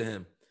and said to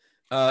him,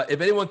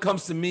 if anyone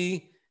comes to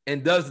me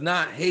and does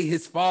not hate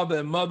his father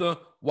and mother,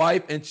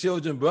 wife and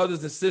children,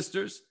 brothers and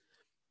sisters,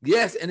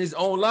 yes, and his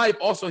own life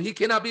also, he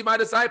cannot be my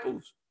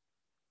disciples.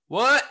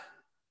 What?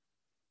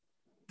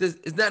 Is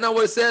that not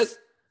what it says?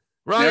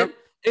 Right? Yep.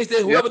 He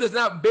said, whoever does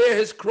not bear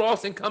his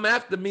cross and come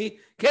after me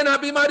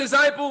cannot be my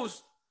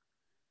disciples.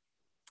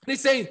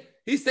 He's saying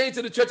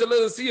to the church of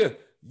Laodicea,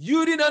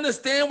 you didn't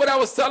understand what I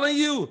was telling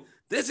you.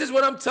 This is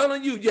what I'm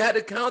telling you. You had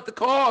to count the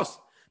cost.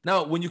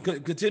 Now, when you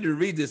continue to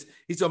read this,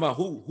 he's talking about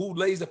who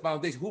lays the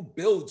foundation, who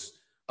builds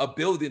a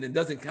building and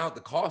doesn't count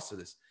the cost of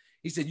this.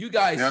 He said, you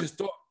guys just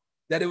thought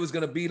that it was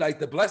going to be like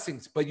the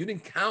blessings, but you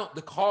didn't count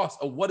the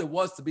cost of what it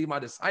was to be my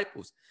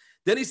disciples.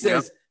 Then he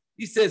says,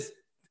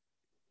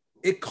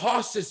 it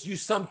costs you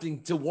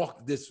something to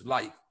walk this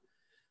life.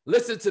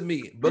 Listen to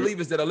me,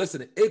 believers that are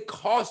listening. It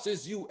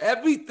costs you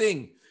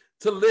everything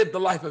to live the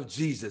life of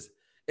Jesus.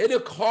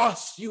 It'll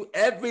cost you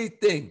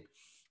everything.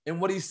 And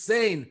what he's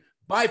saying,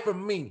 buy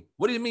from me.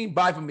 What do you mean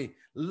buy from me?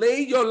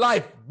 Lay your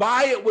life,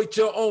 buy it with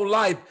your own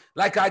life,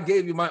 like I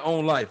gave you my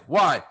own life.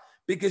 Why?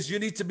 Because you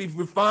need to be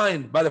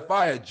refined by the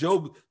fire.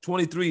 Job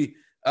 23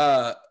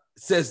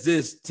 says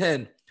this,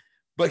 10.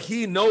 But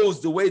he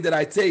knows the way that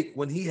I take.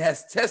 When he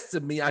has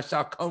tested me, I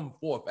shall come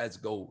forth as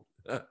gold.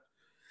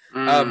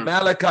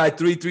 Malachi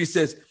 3:3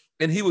 says,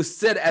 and he was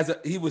set as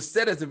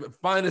the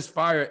finest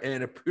fire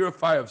and a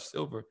purifier of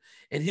silver.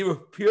 And he will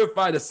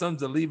purify the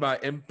sons of Levi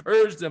and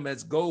purge them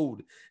as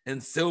gold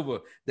and silver,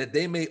 that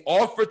they may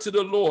offer to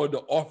the Lord the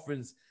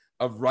offerings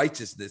of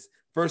righteousness.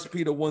 1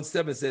 Peter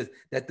 1:7 says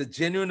that the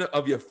genuine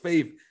of your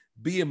faith,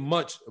 being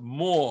much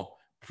more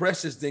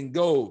precious than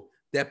gold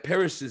that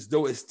perishes,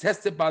 though it's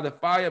tested by the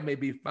fire, may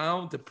be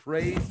found to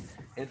praise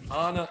and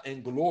honor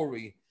and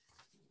glory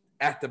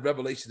at the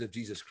revelation of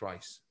Jesus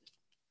Christ.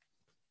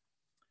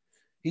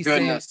 He's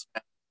saying,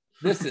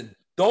 listen,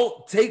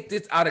 don't take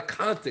this out of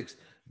context.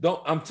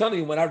 I'm telling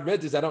you, when I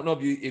read this, I don't know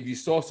if you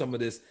saw some of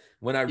this.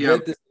 When I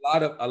read this,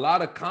 a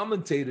lot of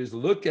commentators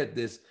look at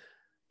this,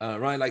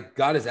 right? Like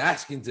God is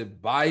asking to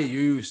buy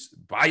your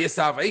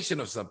salvation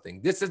or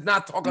something. This is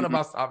not talking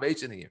about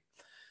salvation here.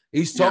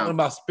 He's talking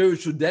about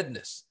spiritual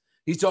deadness.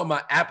 He's talking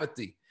about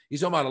apathy.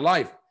 He's talking about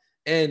life.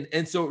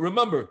 And so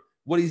remember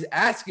what he's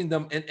asking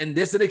them, and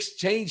there's an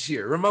exchange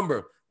here.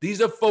 Remember,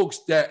 these are folks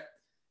that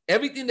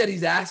everything that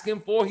he's asking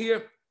for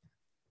here,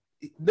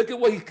 look at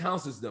what he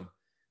counsels them.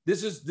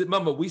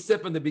 Remember, we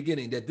said from the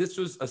beginning that this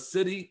was a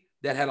city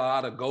that had a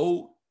lot of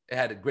gold. It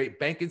had a great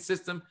banking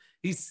system.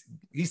 He's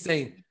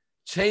saying,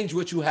 change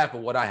what you have for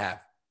what I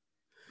have.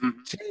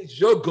 Change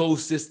your gold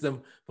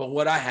system for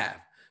what I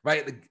have,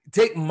 right?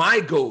 Take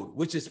my gold,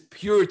 which is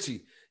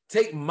purity.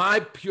 Take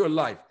my pure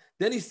life.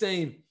 Then he's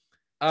saying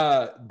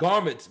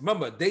garments.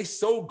 Remember, they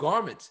sold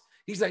garments.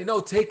 He's like, no,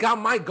 take out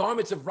my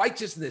garments of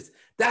righteousness.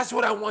 That's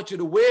what I want you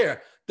to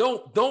wear.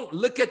 Don't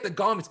look at the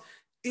garments.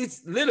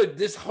 It's literally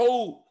this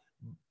whole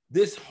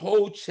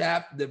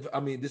chapter,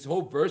 this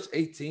whole verse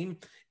 18,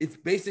 it's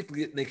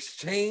basically an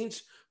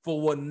exchange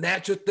for what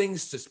natural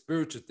things to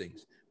spiritual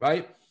things,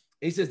 right?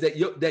 He says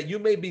that you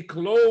may be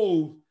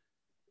clothed,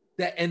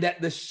 and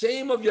that the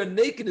shame of your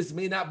nakedness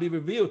may not be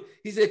revealed.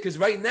 He said, because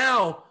right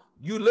now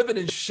you living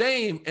in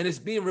shame and it's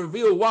being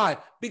revealed. Why?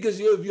 Because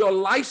of your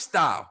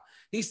lifestyle.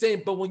 He's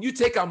saying, but when you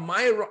take out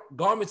my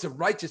garments of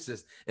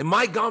righteousness and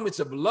my garments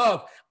of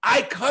love,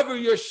 I cover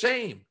your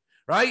shame,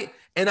 right?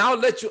 And I'll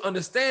let you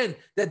understand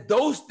that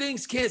those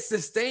things can't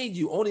sustain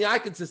you. Only I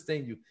can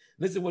sustain you.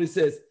 Listen what he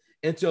says.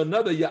 And to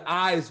another, your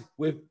eyes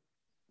with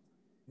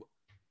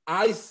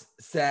eye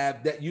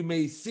salve that you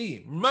may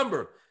see.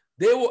 Remember,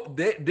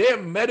 their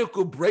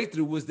medical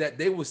breakthrough was that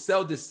they will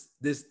sell this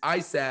eye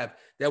salve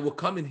that will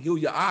come and heal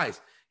your eyes.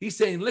 He's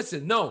saying,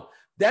 listen, no,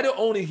 that'll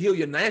only heal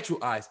your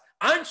natural eyes.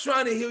 I'm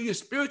trying to heal your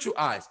spiritual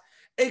eyes.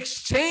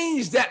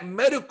 Exchange that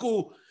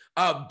medical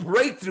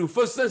breakthrough,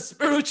 for some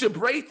spiritual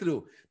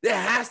breakthrough, there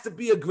has to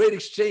be a great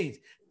exchange.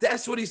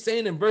 That's what he's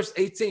saying in verse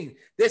 18.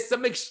 There's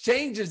some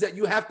exchanges that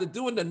you have to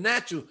do in the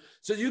natural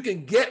so you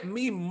can get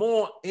me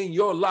more in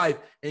your life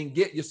and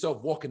get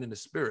yourself walking in the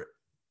spirit.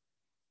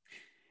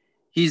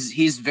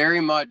 He's very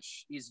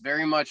much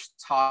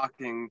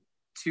talking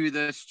to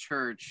this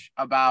church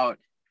about,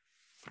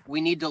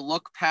 we need to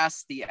look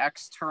past the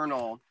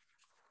external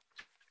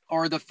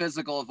or the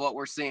physical of what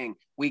we're seeing.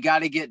 We got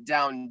to get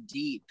down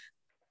deep.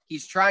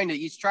 He's trying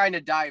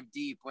to dive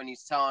deep when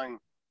he's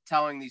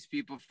telling these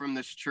people from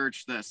this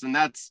church this. And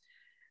that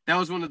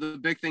was one of the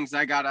big things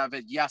I got out of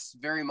it. Yes,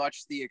 very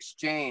much the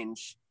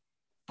exchange,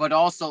 but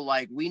also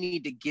like, we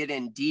need to get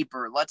in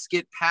deeper. Let's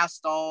get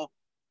past all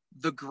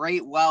the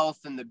great wealth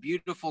and the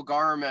beautiful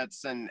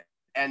garments and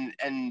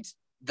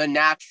the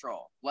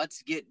natural.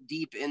 Let's get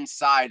deep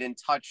inside and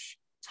touch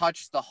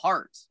the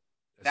heart.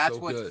 That's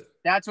what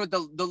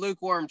the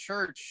lukewarm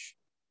church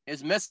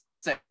is missing.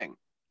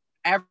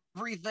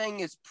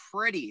 Everything is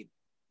pretty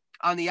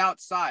on the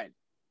outside,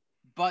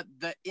 but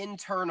the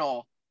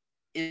internal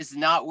is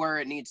not where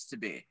it needs to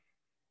be.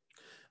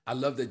 I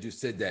love that you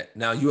said that.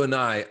 Now, you and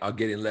I are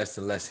getting less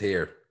and less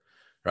hair,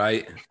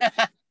 right?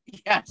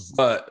 Yes.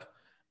 But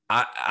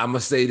I'm going to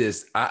say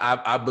this.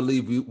 I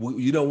believe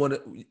you don't want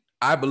to.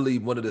 I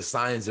believe one of the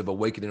signs of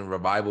awakening and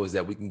revival is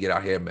that we can get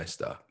our hair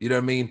messed up. You know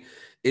what I mean?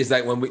 It's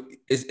like when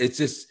it's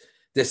just,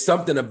 there's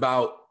something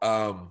about,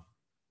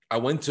 I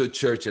went to a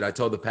church and I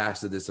told the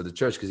pastor this of the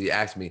church, because he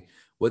asked me,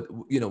 what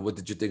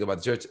did you think about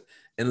the church?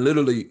 And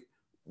literally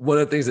one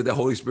of the things that the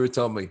Holy Spirit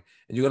told me,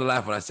 and you're going to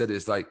laugh when I said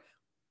this, like,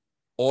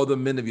 all the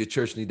men of your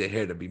church need their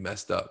hair to be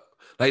messed up.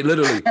 Like,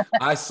 literally,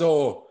 I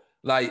saw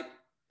like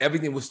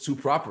everything was too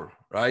proper,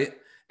 right?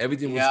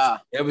 Everything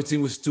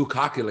was too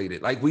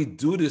calculated. Like, we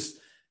do this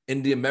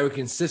in the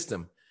American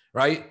system,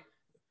 right?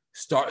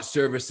 Start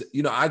service.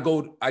 I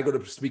go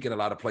to speak in a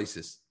lot of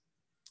places,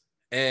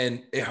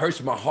 and it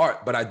hurts my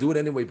heart, but I do it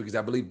anyway because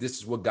I believe this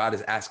is what God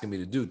is asking me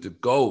to do, to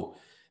go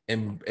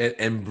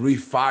and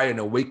breathe fire and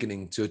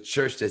awakening to a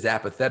church that's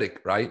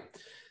apathetic, right?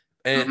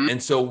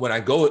 And so when I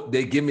go,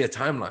 they give me a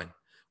timeline.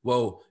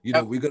 Well,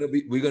 we're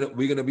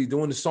gonna be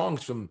doing the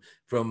songs from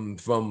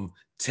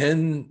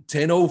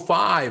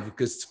 10:05,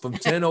 because from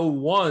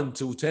 10:01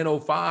 to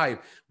 10:05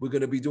 we're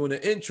gonna be doing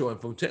the intro, and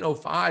from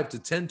 10:05 to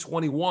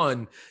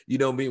 10:21,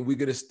 we're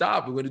gonna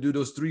stop. We're gonna do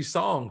those 3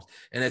 songs,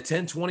 and at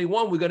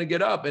 10:21 we're gonna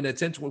get up, and at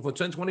from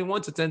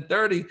 10:21 to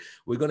 10:30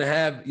 we're gonna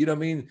have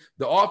the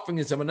offering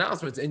and some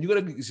announcements. And you're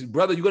gonna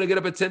get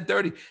up at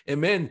 10:30, and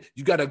man,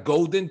 you got a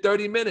golden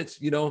 30 minutes.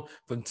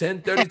 From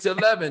 10:30 to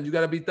 11 you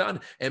gotta be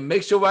done, and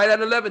make sure right at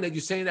 11 that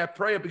you're saying that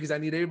prayer, because I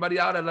need everybody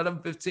out at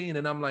 11:15.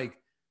 And I'm like,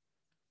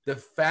 the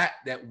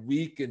fact that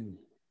we can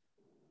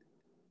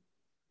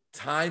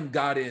time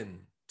God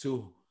in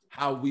to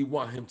how we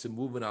want him to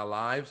move in our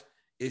lives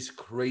is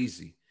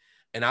crazy.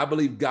 And I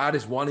believe God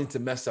is wanting to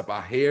mess up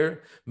our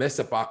hair, mess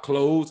up our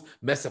clothes,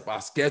 mess up our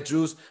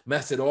schedules,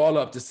 mess it all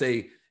up to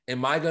say,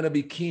 am I going to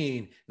be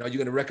keen? Now you're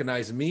going to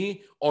recognize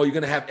me, or you're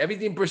going to have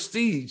everything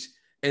prestige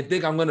and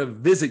think I'm going to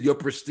visit your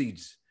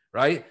prestige,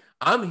 right?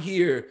 I'm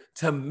here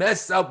to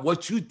mess up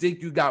what you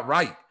think you got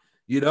right,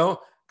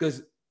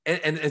 because,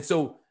 and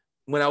so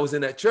when I was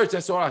in that church,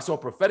 that's all I saw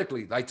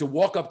prophetically, like to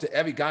walk up to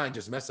every guy and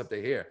just mess up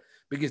their hair,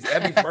 because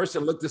every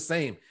person looked the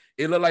same.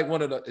 It looked like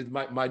one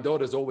of my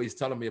daughter's always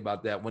telling me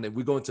about that. When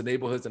we go into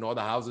neighborhoods and all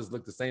the houses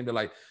look the same, they're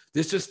like,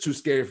 this is just too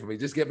scary for me.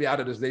 Just get me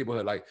out of this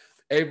neighborhood. Like,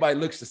 everybody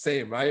looks the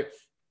same, right?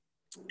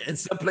 And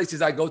some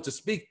places I go to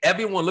speak,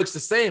 everyone looks the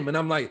same. And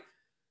I'm like,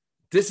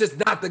 this is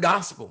not the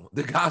gospel.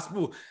 The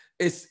gospel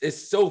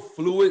is so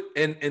fluid,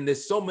 and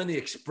there's so many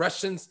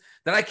expressions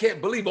that I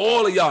can't believe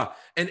all of y'all.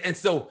 And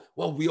so,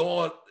 well, we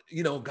all,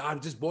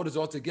 God just brought us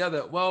all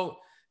together. Well,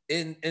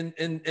 in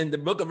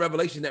the book of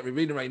Revelation that we're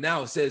reading right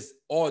now, it says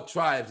all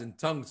tribes and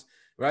tongues,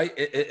 right?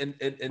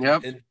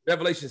 In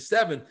Revelation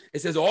 7,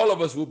 it says all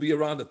of us will be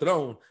around the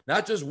throne.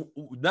 Not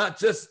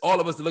just all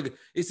of us to look at.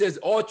 It says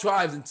all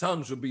tribes and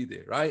tongues will be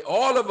there, right?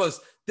 All of us,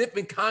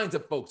 different kinds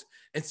of folks.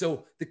 And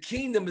so the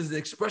kingdom is the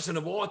expression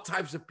of all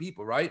types of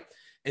people, right?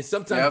 And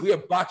sometimes we are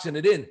boxing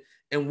it in.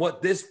 And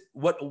what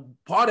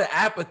part of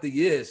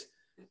apathy is,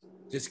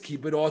 just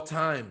keep it all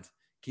timed,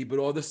 keep it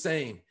all the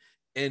same.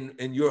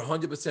 And you're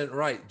 100%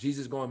 right.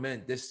 Jesus going,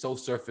 man, this is so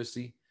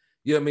surfacey.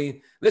 You know what I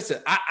mean?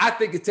 Listen, I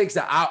think it takes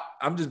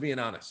I'm just being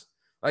honest.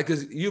 Like,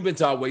 because you've been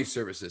to our wave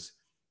services.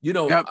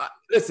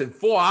 Listen,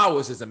 4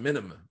 hours is a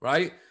minimum,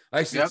 right?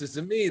 Like,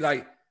 to me,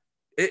 like,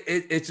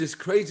 it's just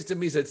crazy to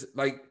me. So it's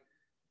like,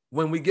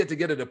 when we get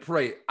together to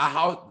pray,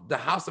 the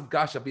house of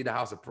God shall be the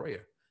house of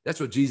prayer. That's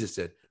what Jesus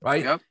said,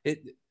 right?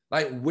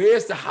 Like,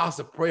 where's the house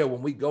of prayer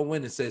when we go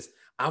in and says,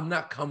 I'm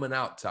not coming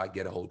out till I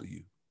get a hold of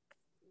you,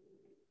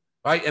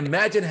 right?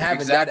 Imagine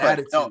having that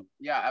attitude. No,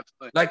 yeah,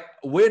 absolutely. Like,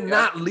 we're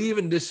not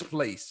leaving this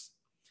place.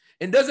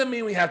 It doesn't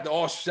mean we have to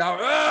all shout.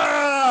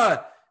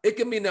 Ah! It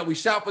can mean that we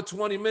shout for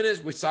 20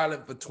 minutes, we're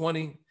silent for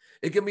 20.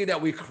 It can mean that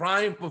we're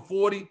crying for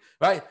 40,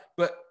 right?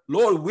 But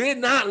Lord, we're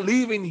not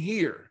leaving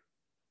here.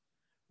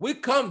 We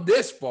come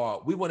this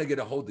far. We want to get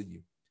a hold of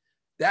you.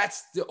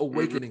 That's the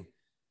awakening.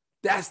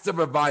 That's the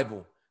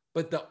revival.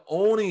 But the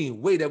only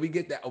way that we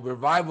get that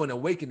revival and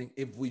awakening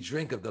if we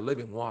drink of the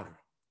living water.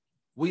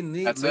 We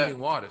need living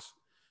waters.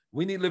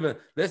 We need living.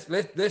 Let's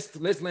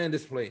land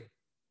this plane.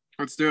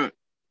 Let's do it.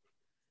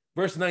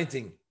 Verse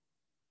 19.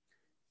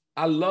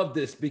 I love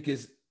this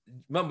because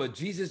remember,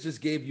 Jesus just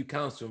gave you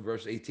counsel in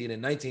verse 18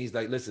 and 19. He's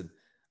like, listen,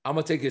 I'm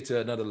going to take it to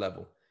another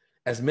level.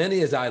 As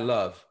many as I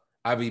love,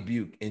 I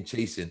rebuke and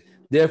chasten.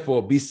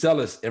 Therefore, be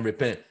zealous and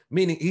repent.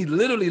 Meaning he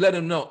literally let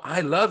him know,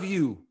 I love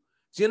you.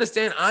 Do you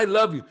understand? I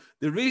love you.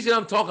 The reason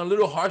I'm talking a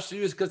little harsh to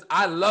you is because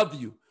I love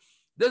you.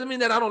 Doesn't mean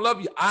that I don't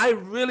love you. I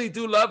really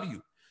do love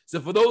you. So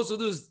for those who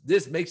do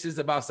this makes this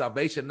about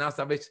salvation, not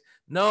salvation.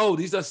 No,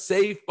 these are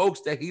saved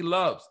folks that he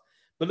loves.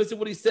 But listen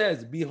what he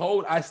says.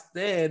 Behold, I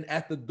stand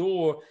at the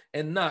door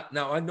and knock.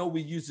 Now, I know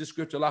we use this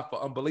scripture a lot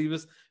for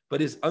unbelievers,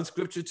 but it's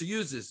unscriptured to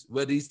use this.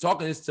 What he's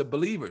talking is to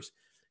believers.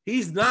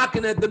 He's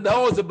knocking at the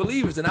doors of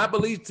believers. And I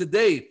believe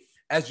today,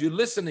 as you're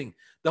listening,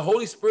 the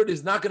Holy Spirit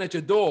is knocking at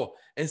your door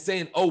and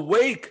saying,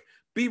 awake,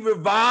 be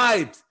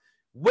revived,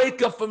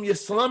 wake up from your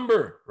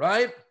slumber,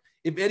 right?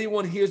 If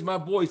anyone hears my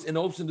voice and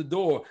opens the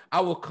door,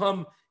 I will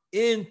come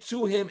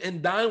into him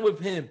and dine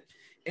with him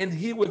and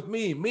he with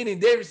me,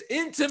 meaning there's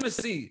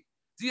intimacy.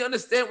 Do you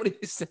understand what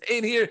he's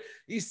saying here?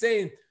 He's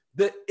saying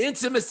the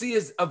intimacy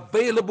is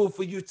available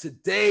for you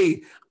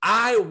today.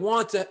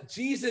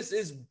 Jesus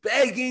is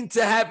begging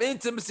to have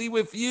intimacy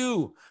with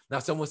you. Now,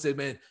 someone said,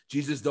 man,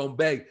 Jesus don't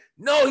beg.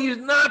 No, he's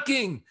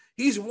knocking.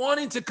 He's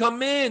wanting to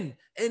come in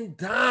and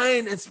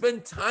dine and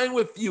spend time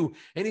with you.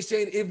 And he's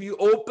saying, if you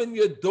open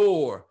your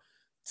door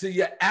to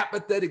your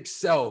apathetic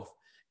self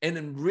and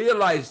then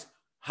realize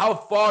how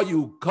far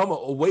you come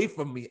away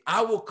from me,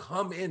 I will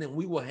come in and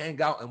we will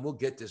hang out and we'll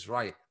get this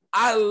right.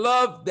 I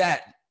love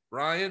that,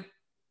 Ryan.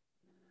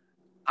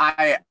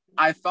 I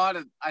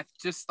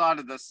just thought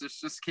of this.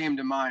 This just came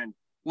to mind.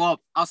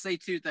 Well, I'll say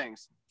two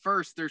things.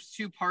 First, there's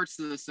two parts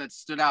to this that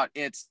stood out.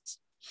 It's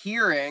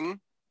hearing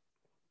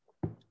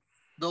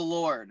the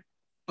Lord,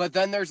 but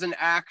then there's an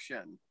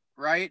action,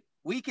 right?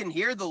 We can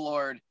hear the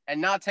Lord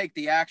and not take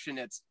the action.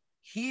 It's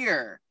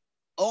hear,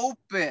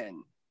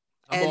 open,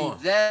 and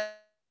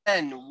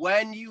then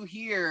when you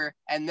hear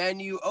and then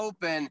you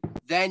open,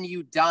 then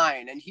you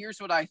dine. And here's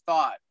what I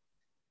thought.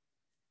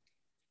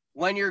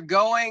 When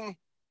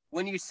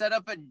you set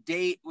up a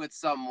date with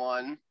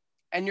someone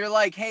and you're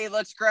like, hey,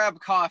 let's grab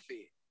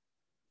coffee.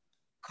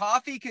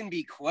 Coffee can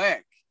be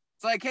quick.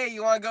 It's like, hey,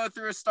 you want to go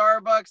through a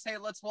Starbucks? Hey,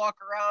 let's walk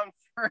around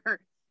for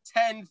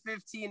 10,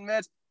 15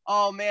 minutes.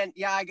 Oh, man,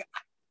 yeah,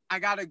 I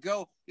got to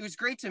go. It was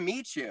great to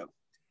meet you.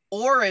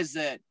 Or is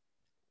it,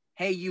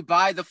 hey, you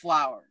buy the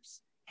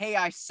flowers. Hey,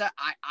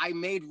 I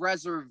made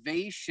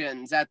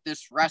reservations at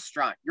this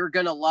restaurant. You're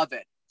going to love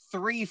it.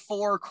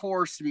 3-4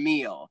 course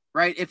meal,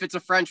 right? If it's a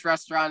French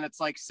restaurant, it's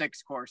like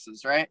 6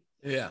 courses, right?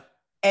 Yeah.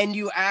 And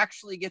you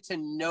actually get to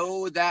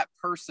know that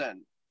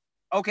person.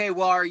 Okay,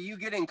 well, are you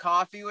getting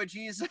coffee with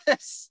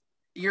Jesus?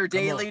 Your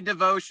daily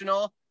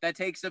devotional that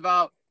takes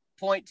about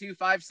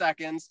 0.25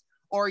 seconds,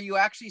 or are you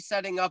actually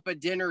setting up a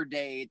dinner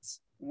date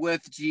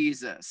with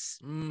Jesus?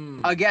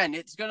 Again,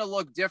 it's going to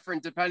look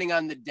different depending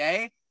on the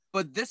day,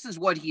 but this is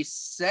what he's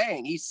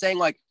saying. He's saying,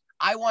 like,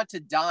 I want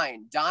to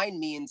dine. Dine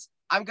means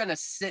I'm going to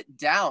sit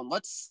down.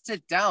 Let's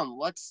sit down.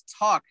 Let's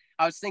talk.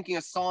 I was thinking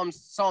of Psalm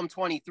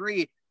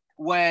 23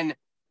 when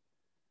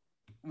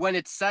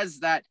it says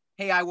that,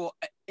 hey, I will,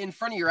 in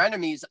front of your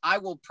enemies, I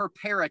will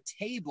prepare a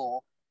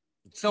table.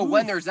 So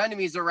when there's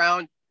enemies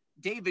around,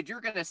 David, you're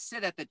going to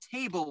sit at the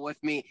table with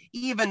me,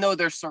 even though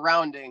they're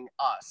surrounding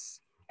us.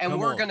 And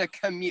we're going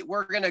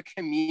to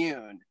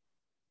commune.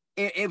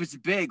 It was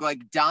big,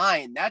 like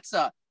dine. That's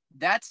a,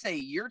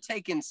 you're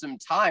taking some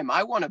time.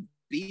 I want to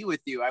be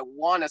with you. I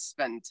want to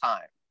spend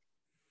time.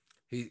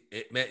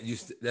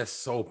 That's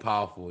so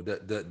powerful.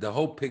 The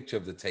whole picture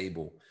of the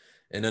table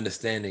and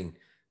understanding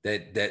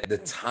that the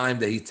time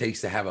that he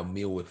takes to have a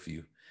meal with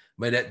you,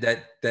 man,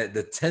 that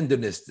the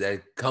tenderness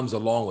that comes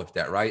along with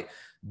that, right?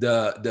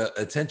 The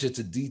attention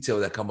to detail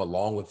that come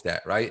along with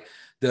that, right?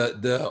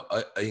 The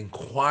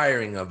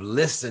inquiring of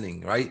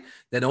listening, right?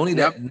 Not only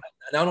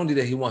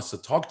that he wants to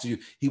talk to you,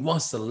 he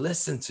wants to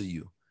listen to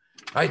you,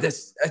 right?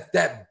 That's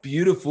that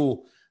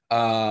beautiful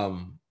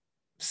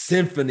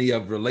symphony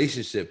of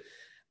relationship.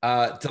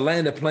 To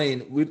land a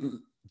plane,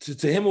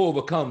 to him who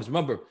overcomes.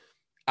 Remember,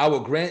 I will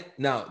grant.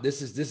 Now,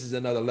 this is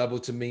another level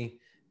to me.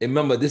 And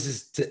remember,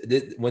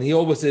 when he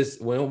always says,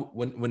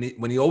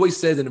 when he always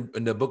says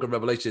in the book of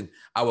Revelation,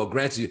 I will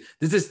grant you.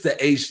 This is the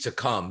age to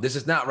come. This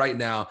is not right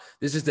now.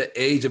 This is the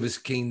age of his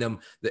kingdom,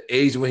 the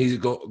age when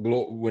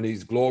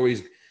his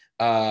glories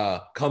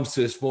comes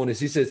to his fullness.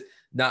 He says,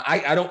 now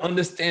I don't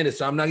understand it,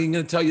 so I'm not even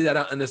going to tell you that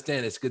I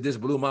understand this, because this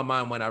blew my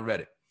mind when I read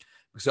it.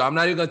 So I'm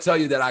not even going to tell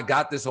you that I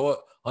got this whole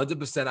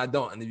 100%. I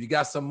don't. And if you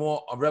got some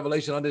more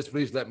revelation on this,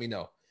 please let me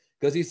know.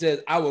 Because he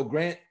says, I will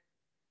grant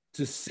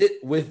to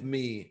sit with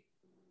me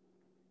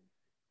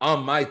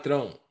on my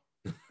throne,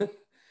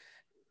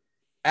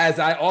 as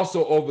I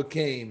also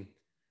overcame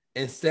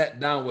and sat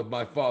down with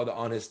my Father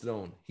on his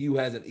throne. He who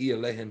has an ear,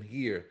 let him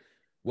hear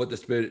what the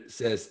Spirit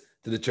says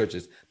to the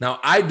churches. Now,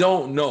 I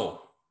don't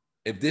know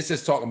if this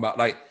is talking about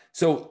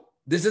so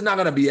this is not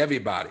going to be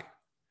everybody,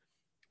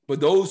 but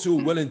those who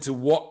are willing to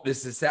walk, this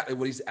is exactly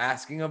what he's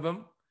asking of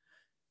them.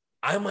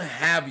 I'm going to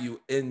have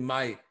you in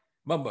my,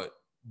 remember,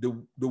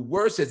 the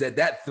word says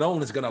that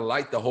throne is going to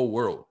light the whole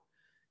world.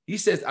 He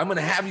says, I'm going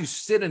to have you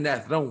sit in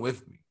that throne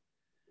with me.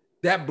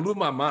 That blew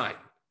my mind.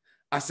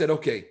 I said,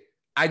 okay,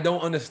 I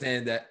don't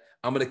understand that.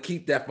 I'm going to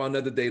keep that for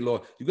another day,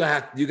 Lord. You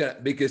got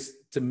because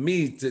to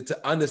me,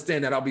 to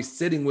understand that I'll be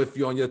sitting with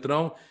you on your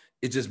throne,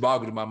 it just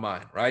boggles my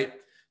mind, right?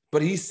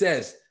 But he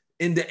says,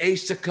 in the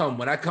age to come,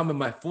 when I come in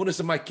my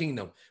fullness of my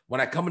kingdom, when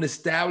I come and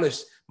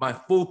establish my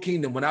full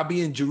kingdom, when I'll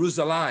be in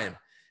Jerusalem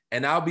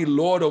and I'll be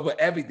Lord over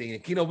everything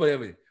and king over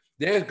everything,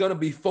 there's going to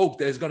be folk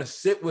that's going to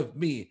sit with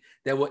me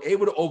that were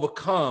able to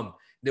overcome.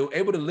 They were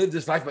able to live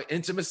this life of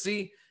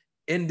intimacy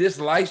in this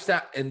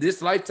lifetime,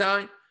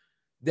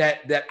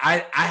 that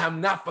I have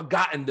not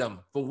forgotten them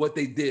for what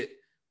they did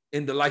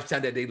in the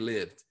lifetime that they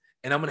lived.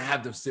 And I'm going to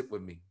have them sit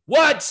with me.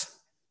 What?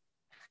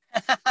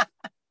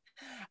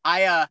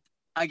 I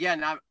don't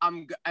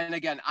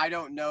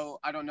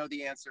know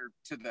the answer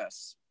to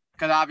this,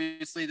 because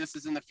obviously this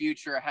is in the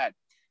future ahead.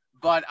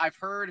 But I've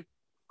heard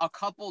a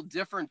couple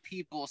different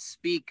people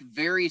speak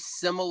very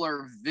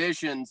similar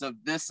visions of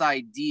this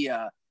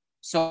idea.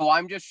 So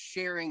I'm just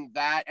sharing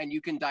that and you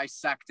can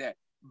dissect it.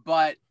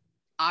 But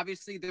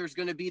obviously there's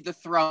going to be the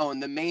throne,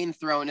 the main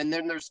throne, and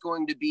then there's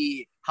going to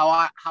be how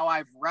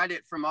I've read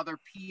it from other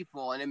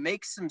people, and it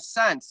makes some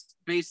sense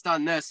based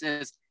on this,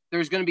 is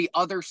there's going to be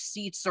other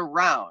seats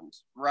around,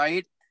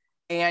 right?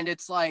 And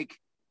it's like,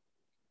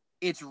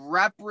 it's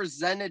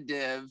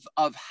representative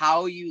of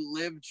how you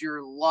lived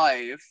your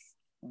life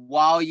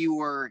while you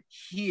were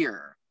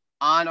here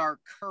on our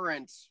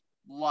current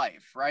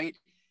life, right?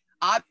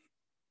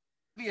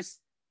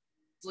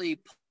 Obviously,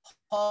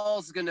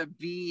 Paul's gonna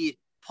be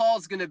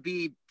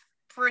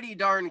pretty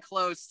darn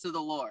close to the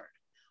Lord.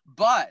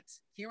 But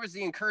here was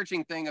the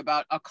encouraging thing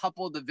about a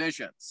couple of the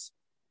visions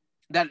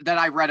that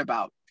I read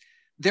about.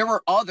 There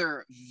were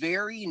other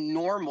very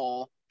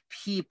normal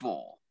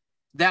people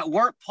that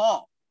weren't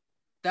Paul,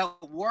 that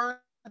weren't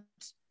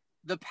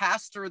the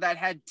pastor that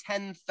had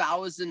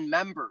 10,000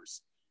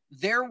 members.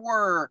 There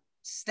were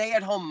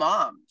stay-at-home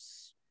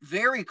moms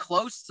very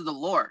close to the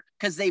Lord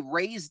because they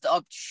raised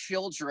up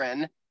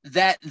children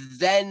that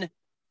then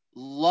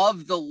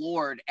loved the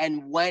Lord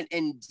and went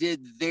and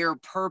did their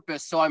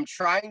purpose. So I'm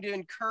trying to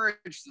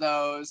encourage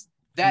those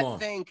that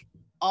think,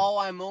 oh,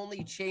 I'm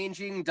only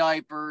changing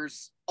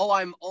diapers. Oh,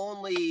 I'm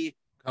only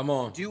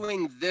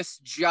doing this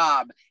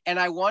job. And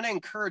I want to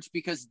encourage,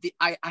 because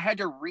I had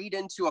to read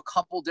into a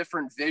couple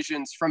different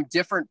visions from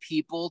different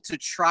people to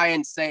try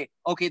and say,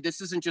 okay,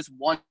 this isn't just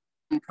one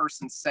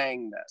person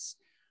saying this.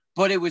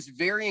 But it was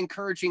very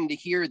encouraging to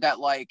hear that,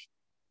 like,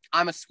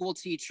 I'm a school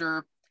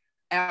teacher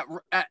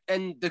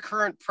and the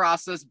current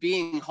process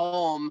being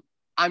home,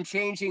 I'm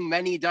changing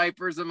many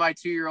diapers of my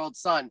 2-year-old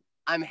son.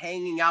 I'm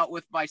hanging out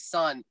with my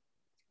son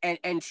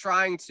and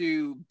trying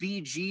to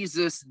be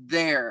Jesus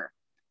there.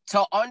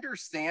 To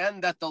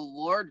understand that the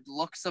Lord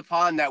looks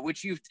upon that,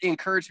 which you've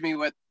encouraged me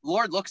with,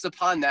 Lord looks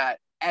upon that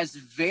as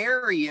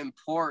very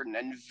important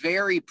and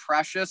very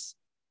precious,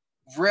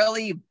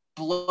 really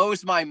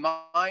blows my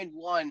mind,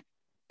 one,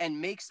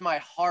 and makes my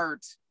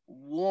heart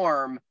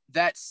warm.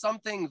 That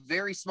something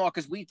very small,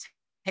 because we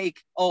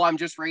take, oh, I'm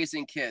just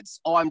raising kids,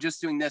 oh, I'm just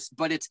doing this,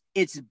 but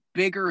it's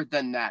bigger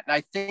than that. And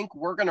I think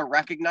we're going to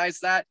recognize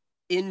that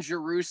in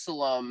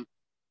Jerusalem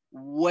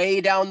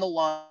way down the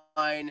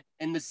line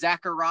in the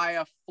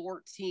Zechariah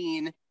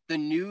 14, the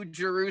New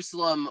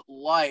Jerusalem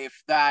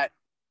life, that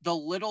the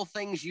little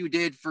things you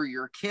did for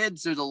your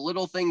kids or the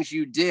little things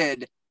you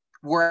did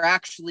were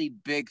actually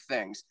big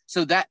things.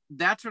 So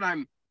that's what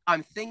I'm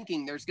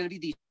thinking. There's going to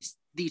be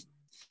these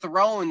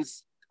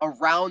thrones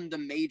around the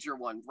major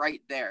one right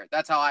there.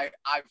 That's how I've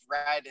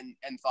read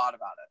and thought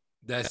about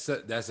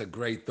it. That's a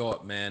great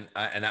thought, man.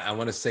 I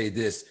want to say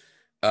this.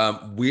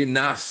 We're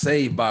not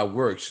saved by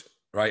works,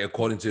 right?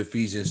 According to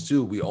Ephesians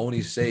 2, we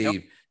only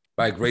saved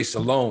by grace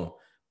alone.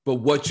 But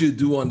what you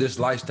do on this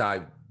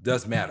lifestyle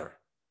does matter.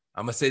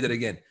 I'm going to say that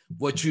again.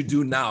 What you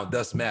do now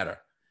does matter.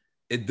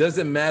 It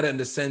doesn't matter in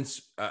the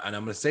sense, and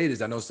I'm going to say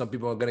this, I know some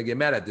people are going to get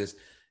mad at this.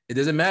 It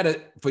doesn't matter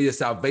for your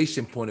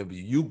salvation point of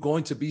view. You're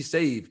going to be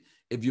saved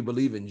if you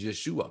believe in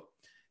Yeshua.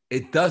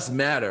 It does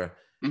matter.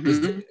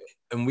 And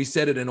we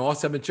said it in all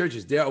 7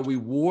 churches. There are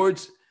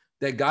rewards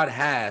that God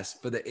has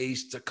for the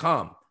age to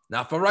come.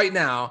 Not for right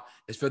now,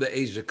 it's for the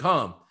age to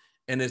come.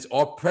 And it's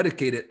all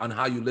predicated on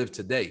how you live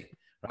today,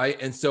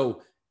 right? And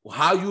so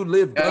how you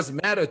live does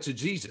matter to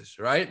Jesus,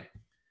 right?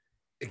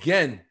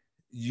 Again,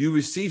 you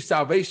receive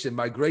salvation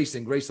by grace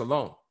and grace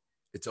alone.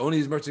 It's only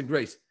His mercy and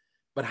grace.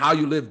 But how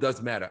you live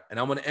does matter. And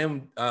I'm going to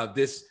end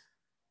this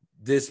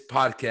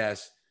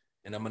podcast,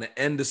 and I'm going to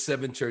end the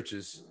 7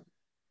 churches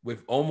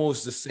with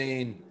almost the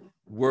same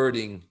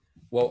wording.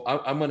 Well,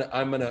 I'm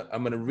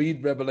gonna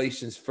read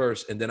Revelations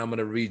first, and then I'm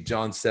gonna read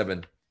John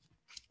 7.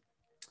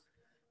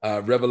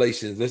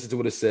 Revelations. Listen to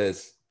what it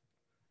says.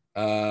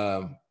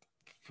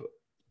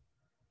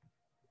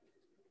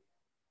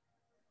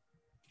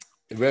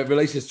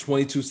 Revelation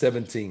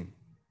 22:17.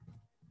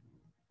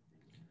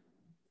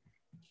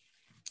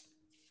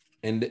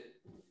 And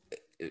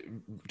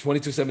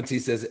 22:17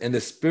 says, and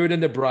the Spirit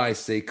and the bride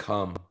say,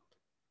 come.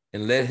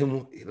 And let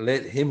him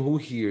who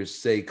hears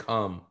say,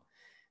 come.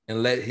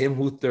 And let him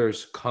who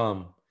thirsts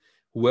come.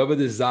 Whoever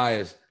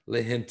desires,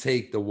 let him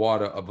take the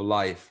water of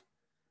life,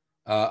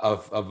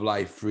 of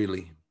life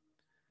freely.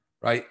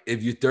 Right?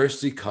 If you're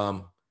thirsty,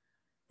 come.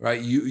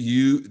 Right?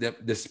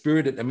 The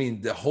Spirit,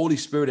 the Holy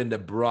Spirit and the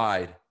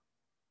bride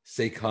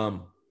say,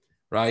 come.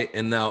 Right?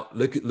 And now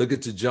look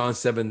at to John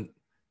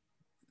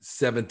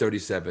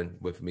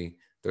 7:37 with me.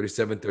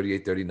 37,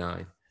 38,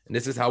 39. And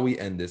this is how we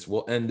end this.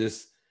 We'll end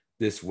this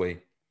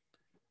way.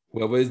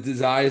 Whoever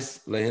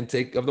desires, let him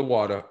take of the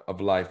water of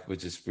life,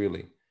 which is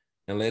freely.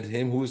 And let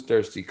him who is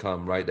thirsty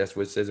come, right? That's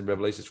what it says in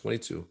Revelation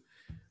 22.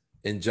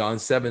 In John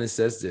 7, it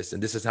says this,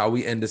 and this is how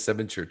we end the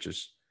 7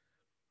 churches.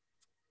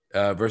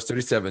 Verse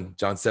 37,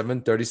 John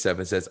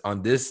 7:37 says,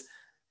 on this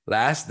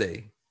last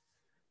day,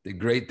 the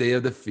great day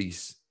of the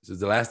feast, this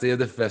is the last day of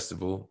the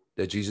festival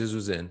that Jesus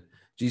was in,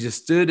 Jesus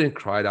stood and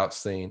cried out,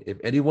 saying, if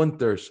anyone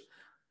thirsts,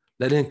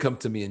 let him come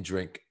to me and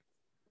drink.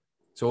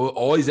 So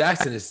all he's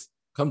asking is,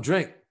 come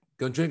drink.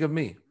 Go drink of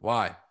me.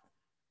 Why?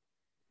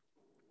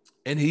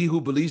 And he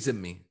who believes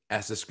in me,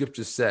 as the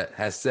scripture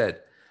has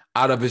said,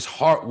 out of his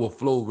heart will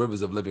flow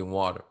rivers of living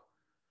water.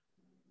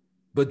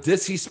 But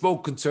this he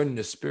spoke concerning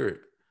the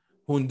Spirit,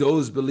 whom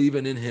those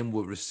believing in him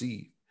would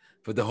receive.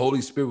 For the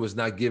Holy Spirit was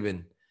not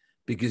given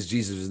because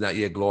Jesus was not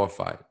yet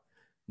glorified.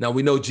 Now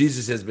we know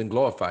Jesus has been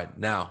glorified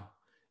now,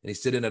 and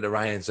he's sitting at the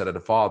right hand side of the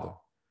Father.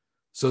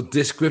 So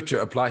this scripture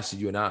applies to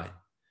you and I.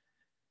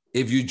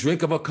 If you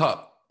drink of a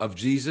cup of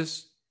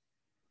Jesus,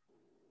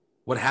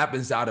 what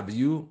happens out of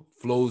you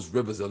flows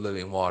rivers of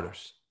living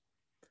waters.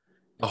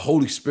 The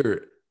Holy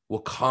Spirit will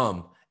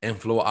come and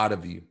flow out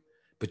of you,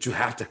 but you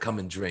have to come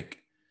and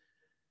drink.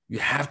 You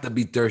have to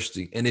be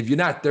thirsty. And if you're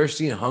not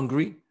thirsty and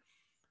hungry,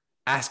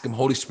 ask him,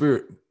 Holy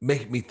Spirit,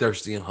 make me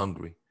thirsty and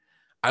hungry.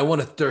 I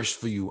want to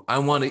thirst for you. I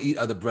want to eat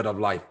of the bread of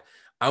life.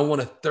 I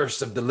want to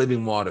thirst of the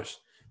living waters.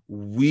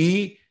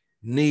 We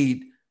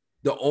need,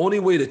 the only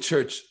way the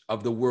church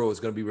of the world is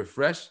going to be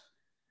refreshed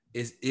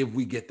is if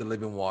we get the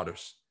living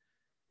waters.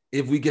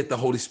 If we get the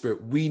Holy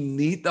Spirit. We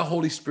need the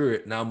Holy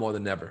Spirit now more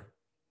than ever.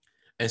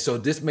 And so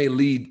this may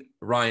lead,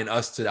 Ryan,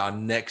 us to our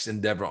next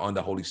endeavor on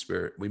the Holy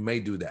Spirit. We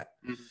may do that.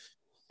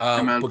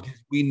 Because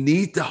we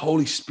need the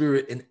Holy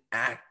Spirit in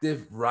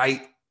active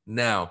right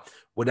now.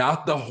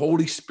 Without the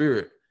Holy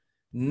Spirit,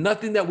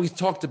 nothing that we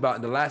talked about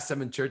in the last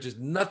 7 churches,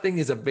 nothing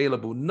is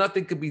available.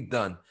 Nothing could be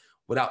done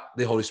without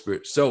the Holy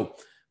Spirit. So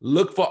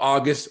look for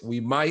August.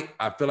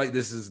 I feel like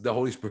this is the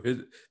Holy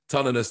Spirit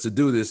telling us to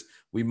do this.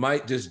 We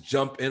might just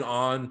jump in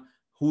on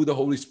who the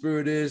Holy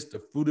Spirit is,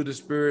 the fruit of the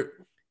Spirit,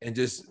 and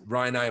just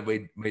Ryan and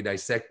I may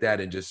dissect that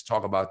and just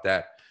talk about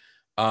that.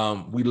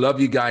 We love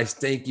you guys.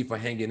 Thank you for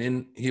hanging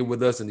in here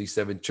with us in these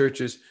 7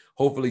 churches.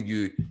 Hopefully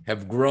you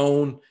have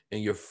grown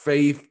in your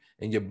faith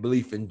and your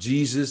belief in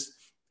Jesus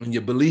and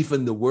your belief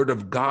in the word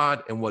of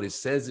God and what it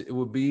says it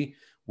will be.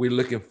 We're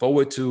looking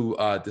forward to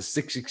the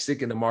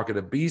 666 in the mark of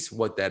the beast,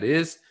 what that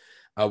is.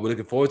 We're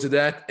looking forward to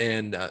that.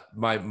 And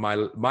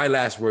my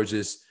last words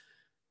is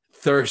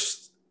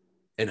thirst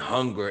and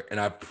hunger, and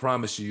I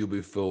promise you'll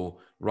be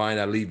full. Ryan,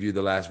 I leave you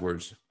the last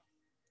words.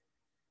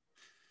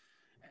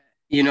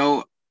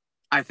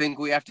 I think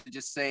we have to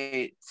just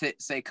say,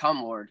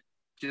 come, Lord,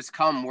 just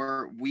come.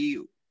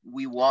 We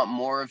want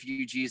more of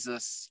you,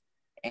 Jesus.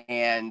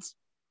 And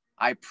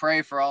I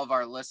pray for all of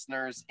our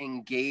listeners,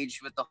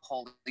 engage with the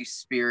Holy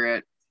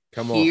Spirit.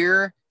 Come on.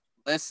 Hear,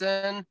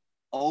 listen,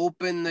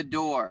 open the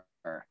door.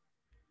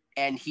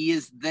 And he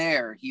is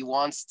there. He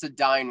wants to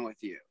dine with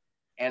you.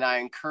 And I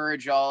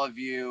encourage all of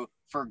you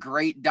for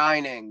great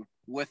dining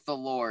with the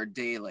Lord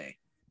daily.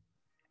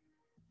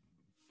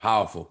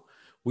 Powerful.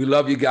 We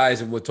love you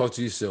guys, and we'll talk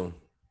to you soon.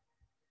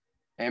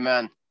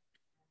 Amen.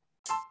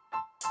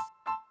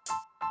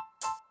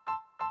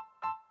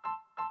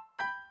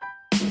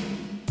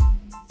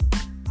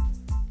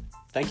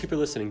 Thank you for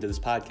listening to this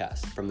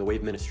podcast from The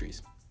Wave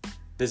Ministries.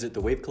 Visit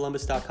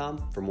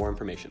thewavecolumbus.com for more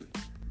information.